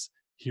 It's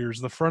here's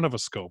the front of a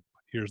scope.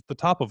 Here's the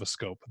top of a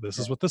scope. This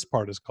is what this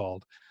part is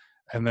called.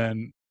 And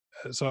then,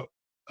 so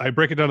I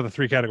break it down to the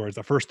three categories.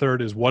 The first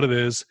third is what it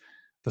is.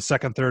 The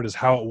second third is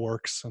how it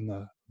works. And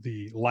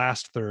the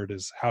last third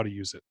is how to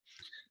use it.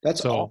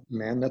 That's awesome,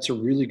 man. That's a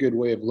really good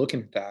way of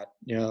looking at that.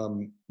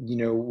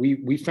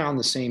 We found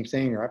the same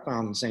thing, or I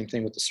found the same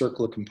thing with the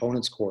Circle of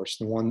Components course,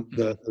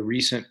 the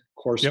recent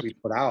course we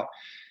put out,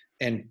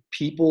 and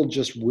people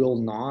just will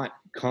not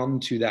come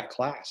to that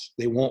class.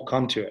 They won't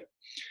come to it.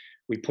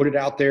 We put it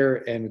out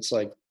there, and it's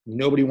like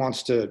nobody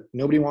wants to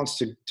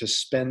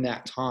spend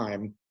that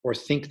time or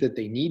think that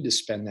they need to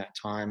spend that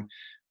time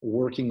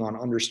working on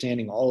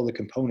understanding all of the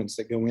components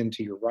that go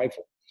into your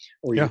rifle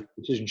or your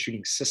precision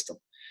shooting system.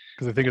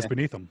 Because I think it's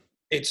beneath them.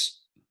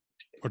 It's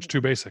too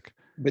basic.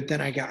 But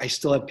then I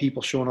still have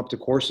people showing up to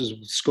courses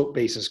with scope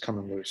bases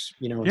coming loose,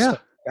 and stuff like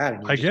that.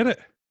 And I get it,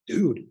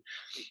 dude.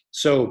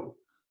 So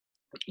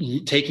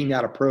taking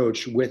that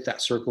approach with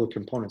that Circle of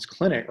Components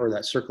clinic or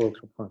that Circle of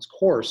Components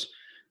course,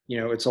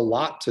 it's a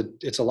lot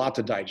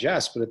to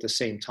digest. But at the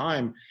same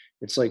time,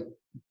 it's like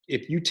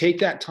if you take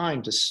that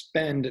time to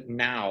spend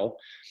now,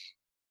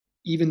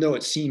 even though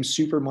it seems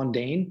super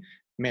mundane,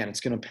 man,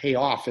 it's going to pay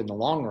off in the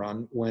long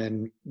run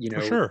when,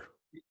 For sure.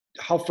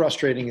 How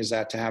frustrating is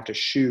that to have to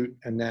shoot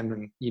and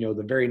then,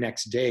 the very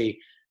next day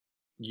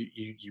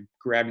you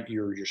grab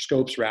your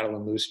scopes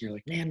rattling loose and you're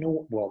like, man,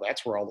 no, well,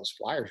 that's where all those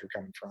flyers are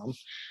coming from.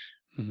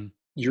 Mm-hmm.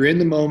 You're in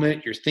the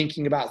moment, you're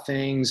thinking about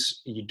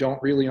things, you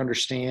don't really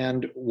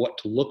understand what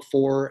to look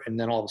for. And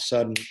then all of a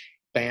sudden,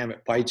 bam,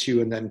 it bites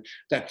you. And then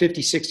that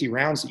 50, 60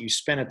 rounds that you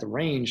spent at the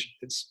range,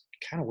 it's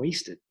kind of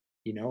wasted,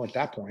 at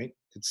that point,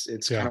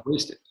 it's kind of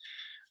wasted.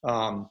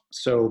 I'm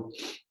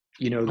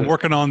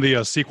working on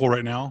the sequel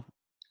right now.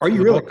 Are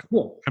you really?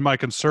 Cool. And my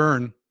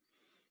concern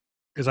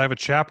is I have a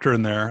chapter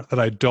in there that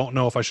I don't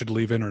know if I should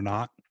leave in or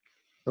not.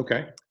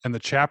 Okay. And the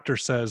chapter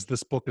says,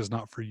 this book is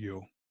not for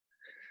you.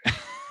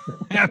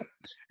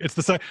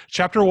 It's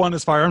chapter 1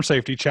 is firearm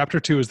safety. Chapter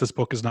 2 is this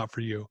book is not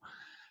for you.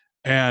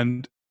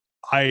 And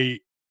I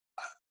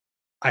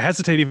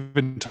hesitate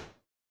even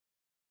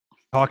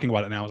talking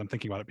about it now as I'm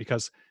thinking about it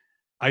because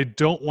I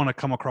don't want to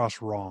come across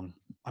wrong.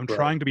 I'm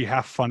trying to be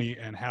half funny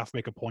and half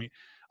make a point.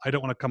 I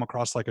don't want to come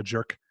across like a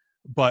jerk,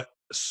 but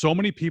so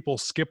many people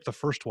skip the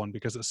first one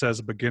because it says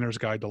a beginner's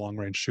guide to long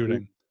range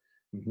shooting.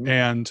 Mm-hmm.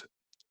 And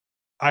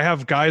I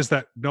have guys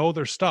that know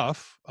their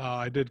stuff.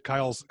 I did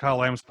Kyle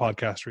Lamb's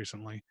podcast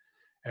recently,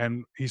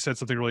 and he said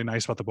something really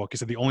nice about the book. He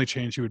said the only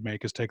change he would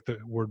make is take the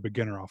word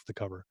beginner off the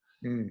cover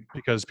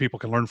because people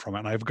can learn from it.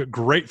 And I've got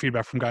great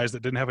feedback from guys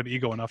that didn't have an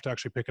ego enough to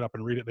actually pick it up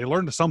and read it. They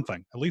learned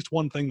something, at least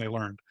one thing they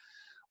learned,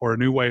 or a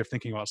new way of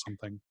thinking about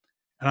something.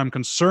 And I'm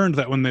concerned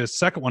that when the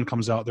second one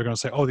comes out, they're going to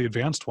say, oh, the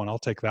advanced one, I'll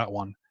take that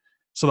one.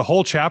 So the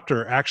whole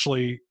chapter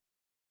actually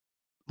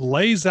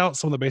lays out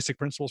some of the basic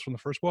principles from the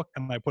first book,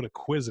 and I put a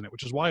quiz in it,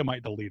 which is why I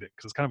might delete it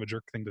because it's kind of a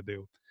jerk thing to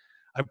do.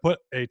 I put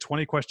a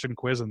 20-question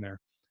quiz in there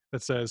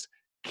that says,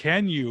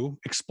 Can you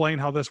explain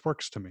how this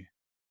works to me?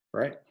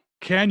 Right.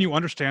 Can you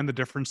understand the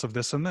difference of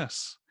this and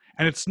this?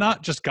 And it's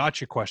not just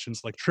gotcha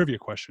questions like trivia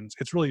questions.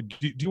 It's really,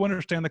 do you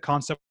understand the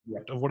concept Yeah.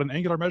 of what an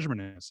angular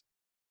measurement is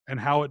and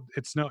how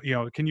it's no,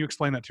 can you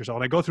explain that to yourself?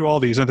 And I go through all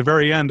these, and at the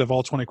very end of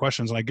all 20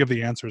 questions, and I give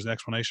the answers and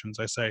explanations.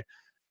 I say,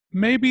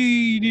 maybe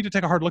you need to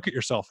take a hard look at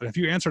yourself. And if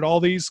you answered all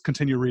these,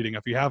 continue reading.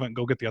 If you haven't,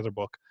 go get the other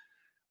book.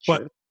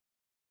 But Sure.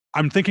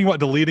 I'm thinking about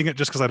deleting it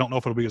just because I don't know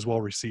if it'll be as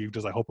well received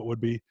as I hope it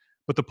would be.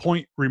 But the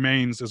point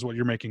remains is what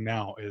you're making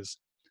now is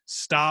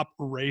stop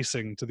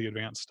racing to the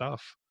advanced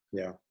stuff.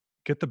 Yeah.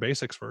 Get the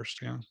basics first.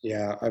 Yeah.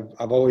 Yeah.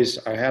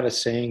 I had a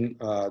saying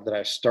that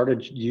I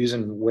started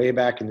using way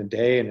back in the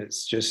day, and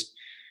it's just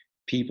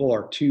people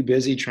are too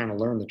busy trying to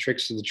learn the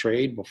tricks of the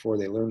trade before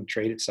they learn the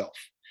trade itself.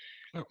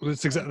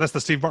 That's the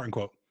Steve Martin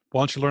quote.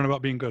 Why don't you learn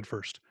about being good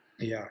first?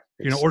 Yeah.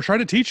 Or try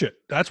to teach it.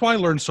 That's why I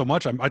learned so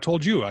much. I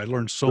told you I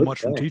learned so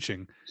much from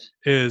teaching.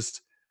 Is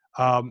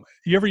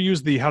you ever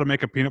use the how to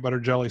make a peanut butter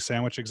jelly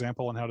sandwich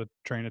example and how to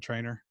train a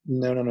trainer?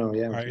 No.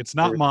 Yeah. All right, it's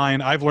not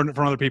mine. I've learned it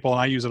from other people, and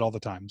I use it all the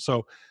time.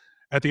 So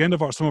at the end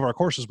of some of our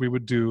courses, we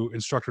would do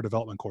instructor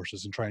development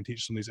courses and try and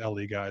teach some of these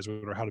LE guys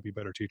or how to be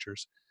better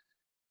teachers.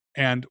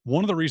 And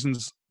one of the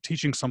reasons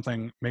teaching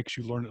something makes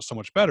you learn it so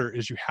much better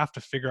is you have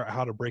to figure out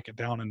how to break it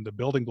down into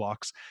building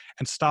blocks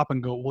and stop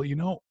and go,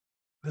 well,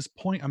 this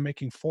point I'm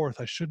making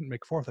fourth, I shouldn't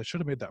make fourth. I should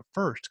have made that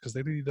first because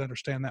they need to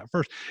understand that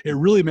first. It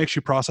really makes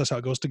you process how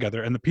it goes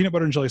together. And the peanut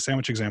butter and jelly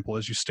sandwich example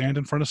is you stand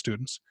in front of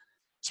students,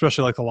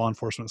 especially like the law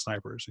enforcement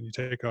snipers, and you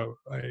take a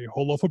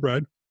whole loaf of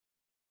bread,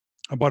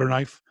 a butter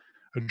knife,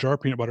 a jar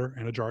of peanut butter,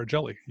 and a jar of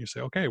jelly. You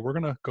say, okay, we're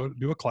going to go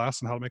do a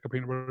class on how to make a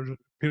peanut butter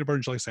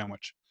and jelly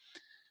sandwich.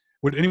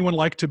 Would anyone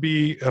like to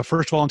be a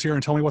first volunteer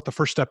and tell me what the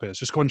first step is?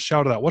 Just go ahead and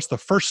shout it out. What's the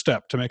first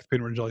step to make the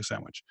peanut butter and jelly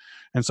sandwich?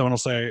 And someone will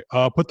say,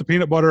 put the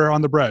peanut butter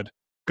on the bread.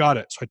 Got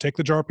it. So I take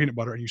the jar of peanut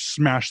butter and you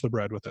smash the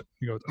bread with it.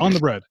 You go, on the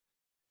bread.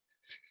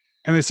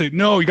 And they say,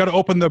 no, you got to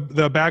open the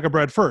bag of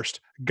bread first.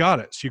 Got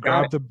it. So you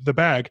grab the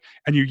bag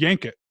and you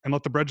yank it and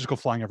let the bread just go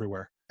flying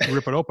everywhere. You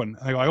rip it open.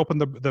 I go, I open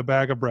the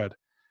bag of bread.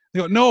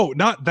 They go, no,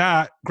 not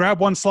that. Grab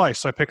one slice.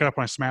 So I pick it up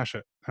and I smash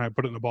it and I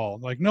put it in a ball.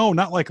 Like, no,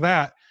 not like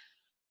that.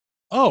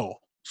 Oh,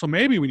 so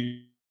maybe we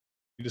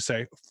need to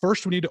say,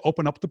 first we need to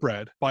open up the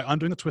bread by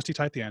undoing the twisty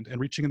tie at the end and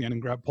reaching in the end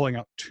and pulling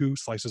out 2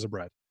 slices of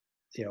bread.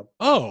 Yeah.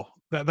 Oh,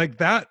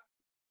 that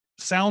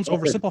sounds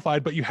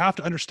oversimplified, but you have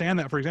to understand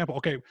that. For example,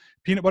 okay,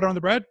 peanut butter on the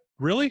bread?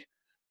 Really?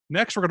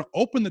 Next, we're going to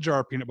open the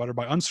jar of peanut butter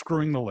by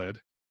unscrewing the lid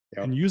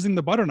and using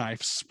the butter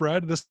knife,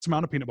 spread this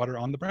amount of peanut butter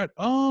on the bread.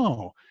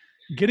 Oh,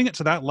 getting it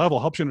to that level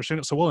helps you understand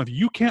it so well. If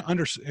you can't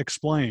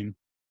explain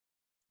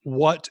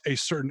what a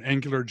certain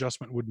angular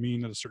adjustment would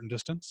mean at a certain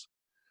distance,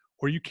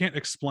 or you can't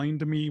explain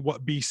to me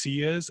what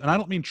BC is, and I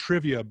don't mean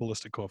trivia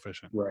ballistic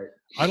coefficient. Right.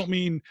 I don't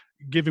mean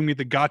giving me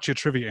the gotcha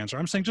trivia answer.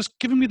 I'm saying just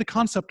giving me the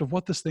concept of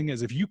what this thing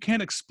is. If you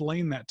can't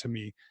explain that to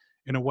me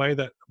in a way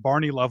that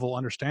Barney level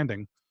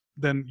understanding,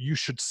 then you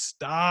should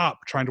stop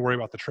trying to worry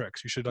about the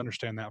tricks. You should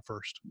understand that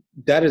first.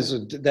 That is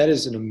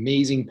an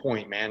amazing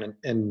point, man.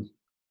 And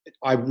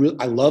I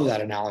love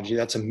that analogy.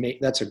 That's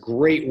a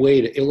great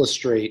way to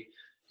illustrate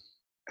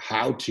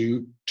how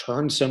to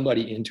turn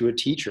somebody into a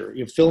teacher.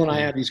 Phil and I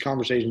have these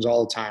conversations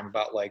all the time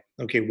about like,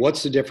 okay,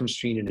 what's the difference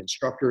between an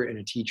instructor and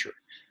a teacher?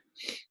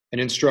 An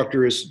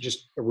instructor is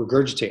just a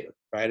regurgitator,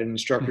 right? An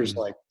instructor is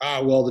like,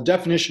 well, the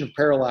definition of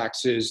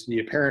parallax is the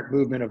apparent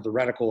movement of the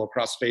reticle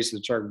across the face of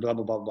the target, blah,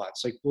 blah, blah, blah.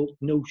 It's like, well,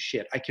 no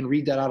shit. I can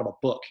read that out of a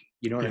book.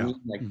 You know what I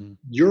mean? Like,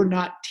 you're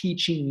not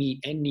teaching me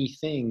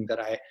anything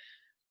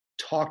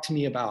talk to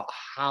me about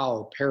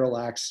how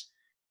parallax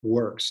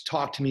works.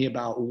 Talk to me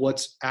about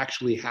what's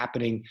actually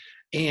happening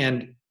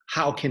and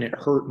how can it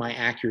hurt my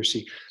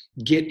accuracy.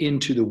 Get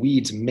into the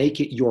weeds, make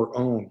it your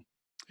own.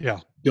 Yeah.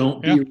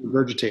 Don't be a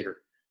regurgitator.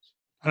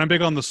 And I'm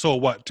big on the so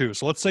what too.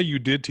 So let's say you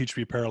did teach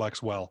me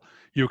parallax well.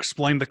 You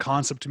explained the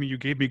concept to me. You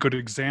gave me good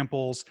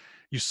examples.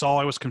 You saw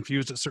I was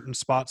confused at certain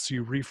spots. So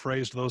you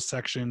rephrased those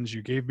sections.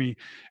 You gave me,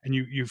 and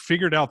you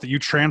figured out that you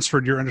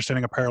transferred your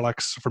understanding of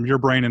parallax from your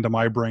brain into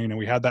my brain. And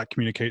we had that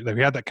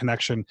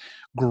connection.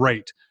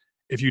 Great.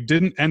 If you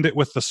didn't end it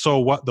with the so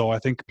what though, I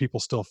think people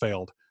still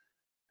failed.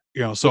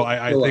 So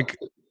I think,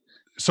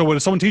 so when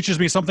someone teaches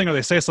me something or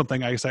they say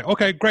something, I say,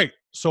 okay, great.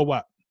 So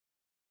what?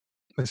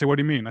 They say, what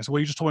do you mean? I said, well,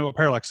 you just told me what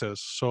parallax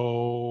is. So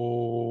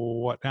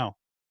what now?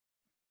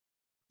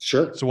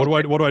 Sure. So what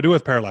do I do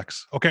with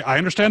parallax? Okay, I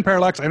understand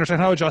parallax. I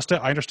understand how to adjust it.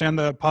 I understand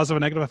the positive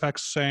and negative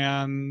effects.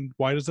 And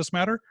why does this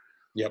matter?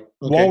 Yep.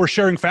 Okay. While we're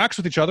sharing facts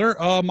with each other,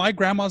 my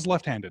grandma's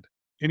left-handed.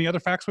 Any other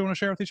facts we want to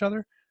share with each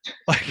other?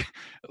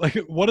 Like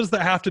what does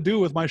that have to do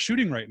with my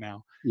shooting right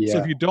now? Yeah. So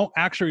if you don't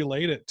actually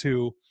relate it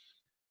to,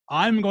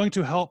 I'm going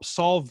to help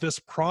solve this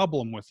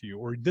problem with you,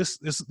 or this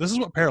is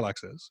what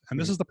parallax is, and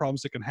this is the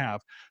problems it can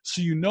have.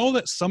 So you know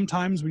that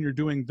sometimes when you're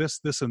doing this,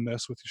 and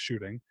this with your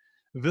shooting,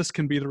 this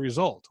can be the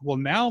result. Well,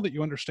 now that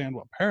you understand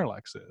what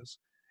parallax is,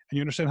 and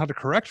you understand how to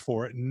correct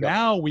for it,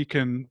 now we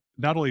can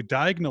not only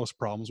diagnose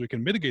problems, we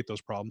can mitigate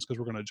those problems because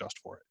we're going to adjust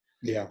for it.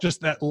 Yeah. Just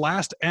that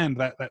last end,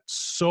 that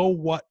so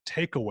what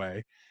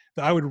takeaway,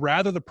 I would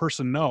rather the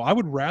person know. I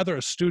would rather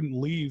a student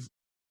leave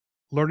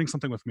learning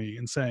something with me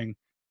and saying,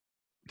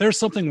 there's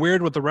something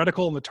weird with the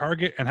reticle and the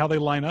target and how they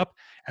line up.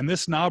 And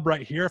this knob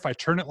right here, if I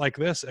turn it like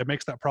this, it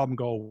makes that problem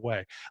go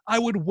away. I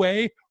would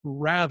way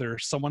rather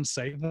someone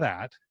say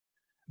that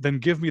than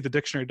give me the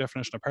dictionary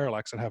definition of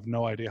parallax and have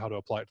no idea how to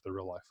apply it to the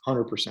real life.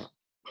 100%.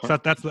 So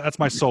that's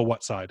my so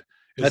what side.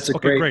 That's a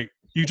okay, great.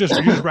 You just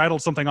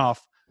rattled something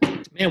off.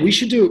 Man, we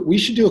should do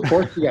a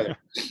course together.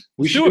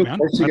 We should do a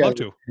course together. I'd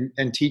love to.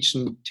 And teach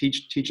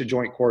a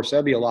joint course.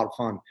 That'd be a lot of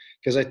fun.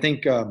 Because I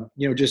think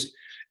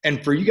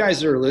and for you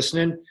guys that are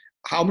listening,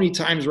 how many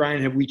times,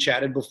 Ryan, have we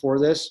chatted before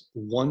this?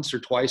 Once or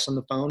twice on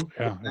the phone?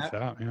 Yeah, that's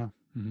that. Yeah.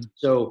 Mm-hmm.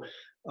 So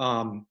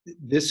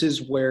this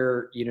is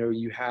where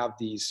you have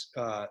these.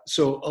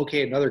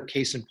 Another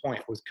case in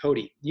point with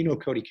Cody. You know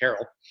Cody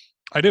Carroll.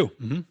 I do.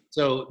 Mm-hmm.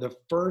 So the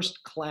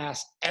first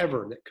class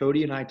ever that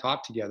Cody and I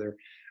taught together,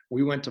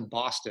 we went to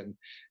Boston,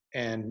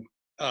 and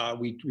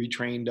we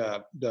trained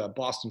the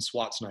Boston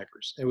SWAT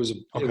snipers. It was a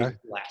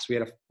blast. We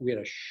had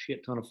a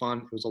shit ton of fun.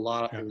 It was a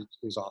lot. It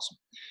was awesome.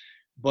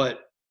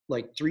 But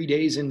like 3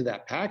 days into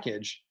that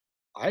package,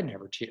 I had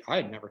never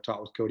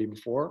taught with Cody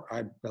before.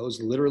 That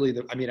was literally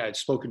I had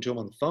spoken to him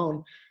on the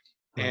phone,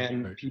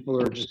 and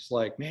people are just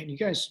like, man, you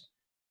guys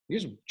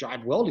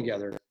jive well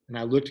together. And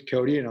I looked at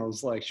Cody and I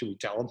was like, should we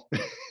tell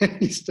him?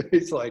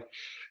 he's like,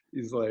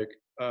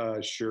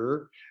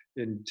 sure.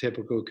 In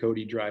typical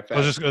Cody drive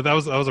fast. That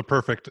was a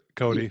perfect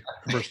Cody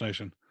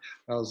impersonation.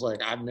 I was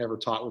like, I've never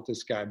taught with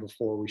this guy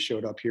before. We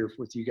showed up here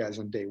with you guys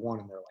on day one,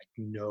 and they're like,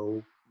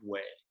 no way.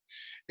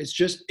 It's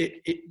just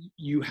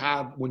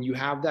when you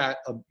have that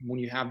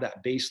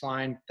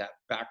baseline, that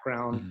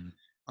background,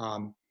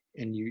 and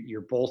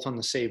you're both on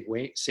the same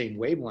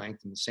wavelength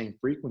and the same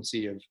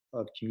frequency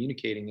of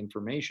communicating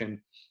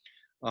information,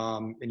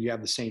 and you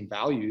have the same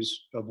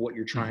values of what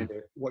you're trying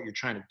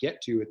to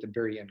get to at the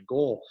very end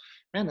goal.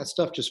 Man, that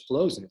stuff just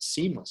flows and it's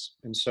seamless.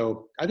 And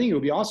so I think it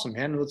would be awesome,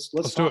 man.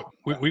 Let's do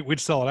it. We'd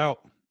sell it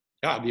out.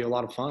 Yeah, it'd be a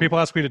lot of fun. People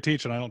ask me to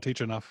teach, and I don't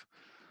teach enough.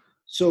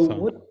 So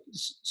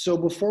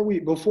before we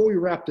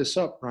wrap this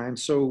up, Ryan,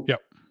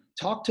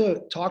 talk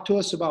to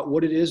us about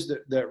what it is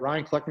that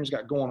Ryan Kleckner's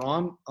got going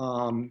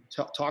on.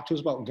 Talk to us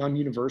about Gun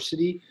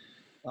University,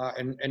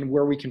 and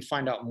where we can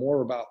find out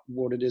more about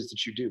what it is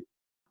that you do.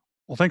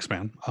 Well, thanks,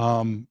 man.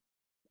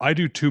 I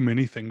do too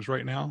many things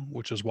right now,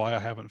 which is why I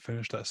haven't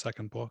finished that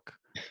second book.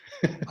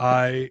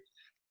 I'm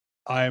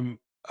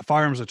a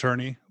firearms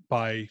attorney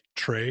by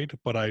trade,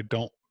 but I'm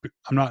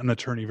not an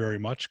attorney very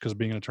much because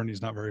being an attorney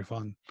is not very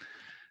fun.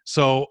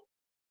 So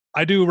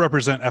I do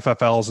represent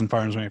FFLs and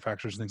firearms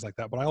manufacturers and things like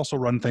that, but I also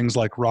run things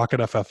like Rocket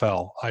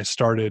FFL. I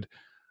started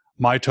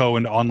my toe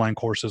into online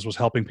courses was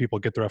helping people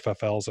get their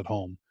FFLs at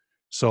home.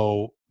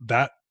 So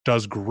that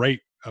does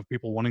great of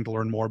people wanting to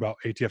learn more about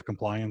ATF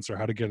compliance or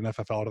how to get an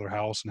FFL out of their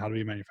house and how to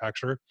be a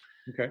manufacturer.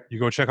 Okay. You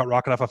go check out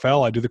Rocket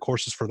FFL. I do the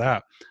courses for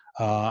that.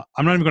 I'm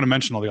not even going to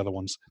mention all the other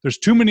ones. There's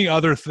too many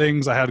other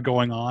things I had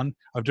going on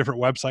of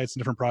different websites and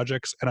different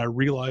projects. And I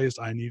realized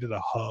I needed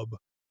a hub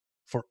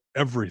for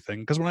everything.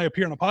 Because when I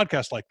appear on a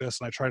podcast like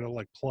this and I try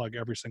to plug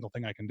every single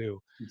thing I can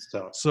do.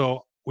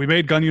 So we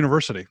made Gun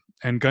University,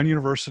 and Gun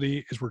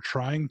University we're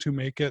trying to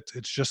make it.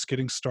 It's just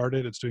getting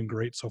started. It's doing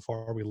great so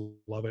far. We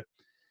love it.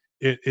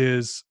 It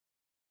is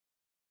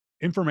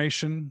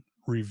information,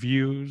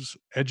 reviews,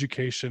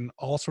 education,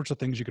 all sorts of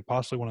things you could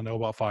possibly want to know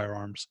about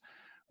firearms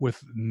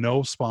with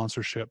no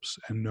sponsorships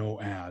and no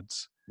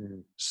ads.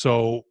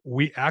 So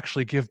we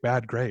actually give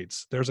bad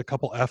grades. There's a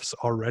couple Fs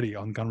already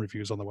on gun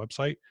reviews on the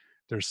website.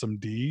 There's some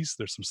Ds,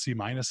 there's some C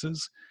minuses.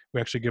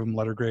 We actually give them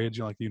letter grades,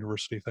 like the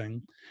university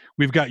thing.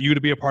 We've got you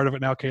to be a part of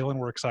it now, Kaylin.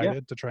 We're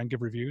excited to try and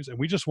give reviews. And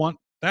we just want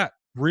that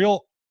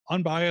real,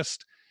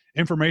 unbiased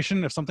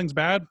information. If something's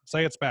bad,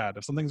 say it's bad.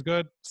 If something's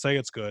good, say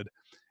it's good.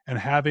 And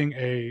having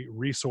a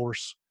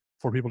resource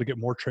for people to get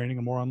more training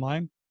and more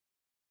online,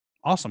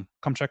 awesome.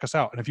 Come check us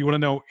out. And if you want to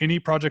know any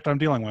project I'm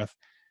dealing with,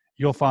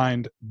 you'll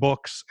find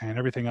books and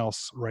everything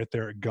else right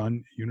there at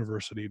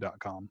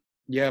gununiversity.com.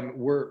 Yeah,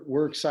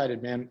 we're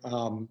excited, man.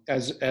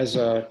 As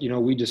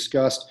we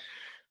discussed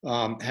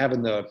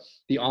having the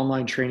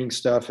online training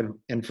stuff,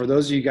 and for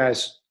those of you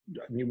guys,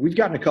 we've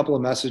gotten a couple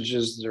of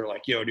messages that are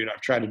like, "Yo, dude,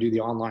 I've tried to do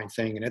the online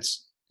thing, and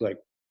it's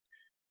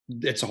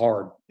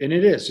hard," and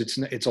it is.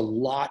 It's a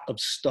lot of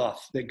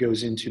stuff that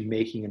goes into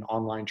making an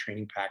online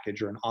training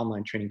package or an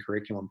online training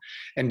curriculum.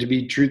 And to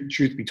be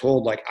truth be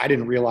told, I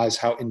didn't realize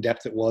how in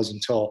depth it was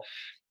until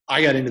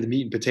I got into the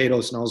meat and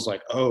potatoes, and I was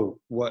like,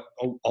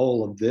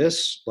 all of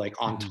this,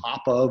 on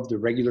top of the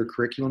regular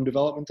curriculum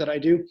development that I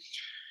do.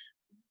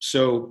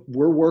 So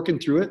we're working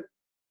through it,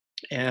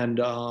 and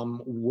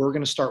we're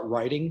going to start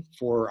writing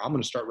I'm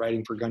going to start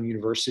writing for Gun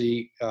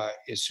University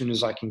as soon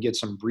as I can get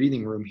some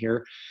breathing room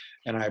here.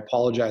 And I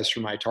apologize for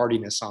my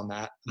tardiness on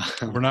that.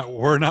 We're not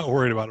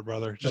worried about it,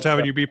 brother. Just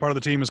having you be part of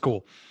the team is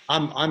cool.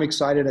 I'm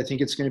excited. I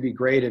think it's going to be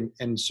great.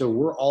 And so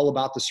we're all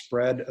about the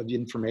spread of the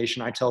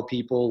information. I tell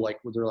people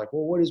they're like,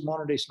 well, what is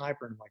modern day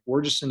sniper? And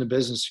we're just in the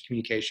business of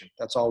communication.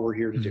 That's all we're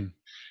here to do.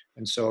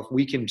 And so if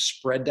we can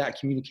spread that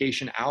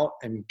communication out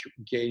and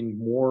gain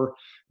more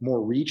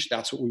reach,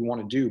 that's what we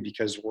want to do,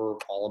 because we're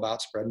all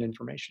about spreading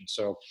information.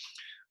 So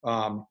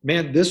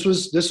man, this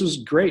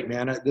was great,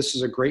 man. This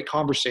is a great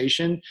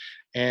conversation,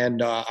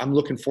 and I'm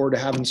looking forward to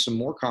having some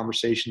more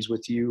conversations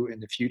with you in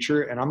the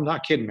future. And I'm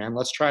not kidding, man.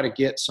 Let's try to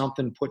get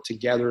something put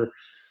together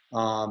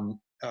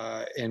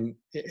in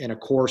a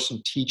course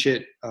and teach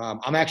it.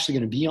 I'm actually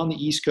going to be on the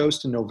East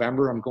Coast in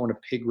November. I'm going to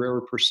Pig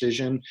River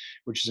Precision,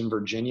 which is in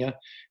Virginia.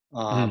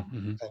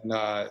 And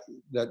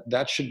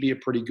that should be a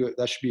pretty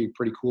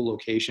cool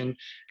location.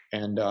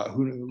 And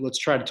let's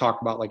try to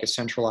talk about like a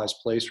centralized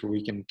place where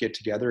we can get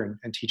together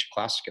and teach a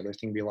class together. I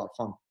think it'd be a lot of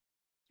fun.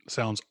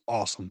 Sounds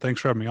awesome.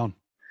 Thanks for having me on.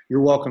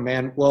 You're welcome,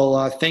 man.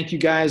 Well, thank you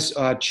guys.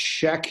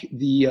 Check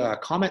the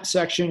comment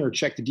section or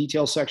check the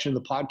details section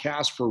of the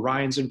podcast for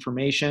Ryan's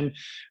information.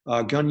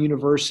 Gun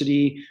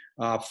University.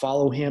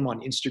 Follow him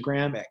on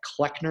Instagram at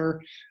Kleckner,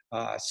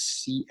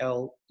 Cleckner,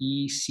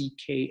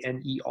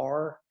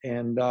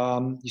 and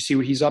you see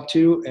what he's up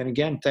to. And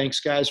again, thanks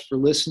guys for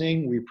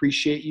listening. We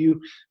appreciate you.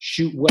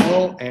 Shoot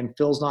well, and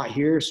Phil's not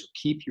here, so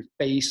keep your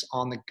face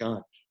on the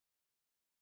gun.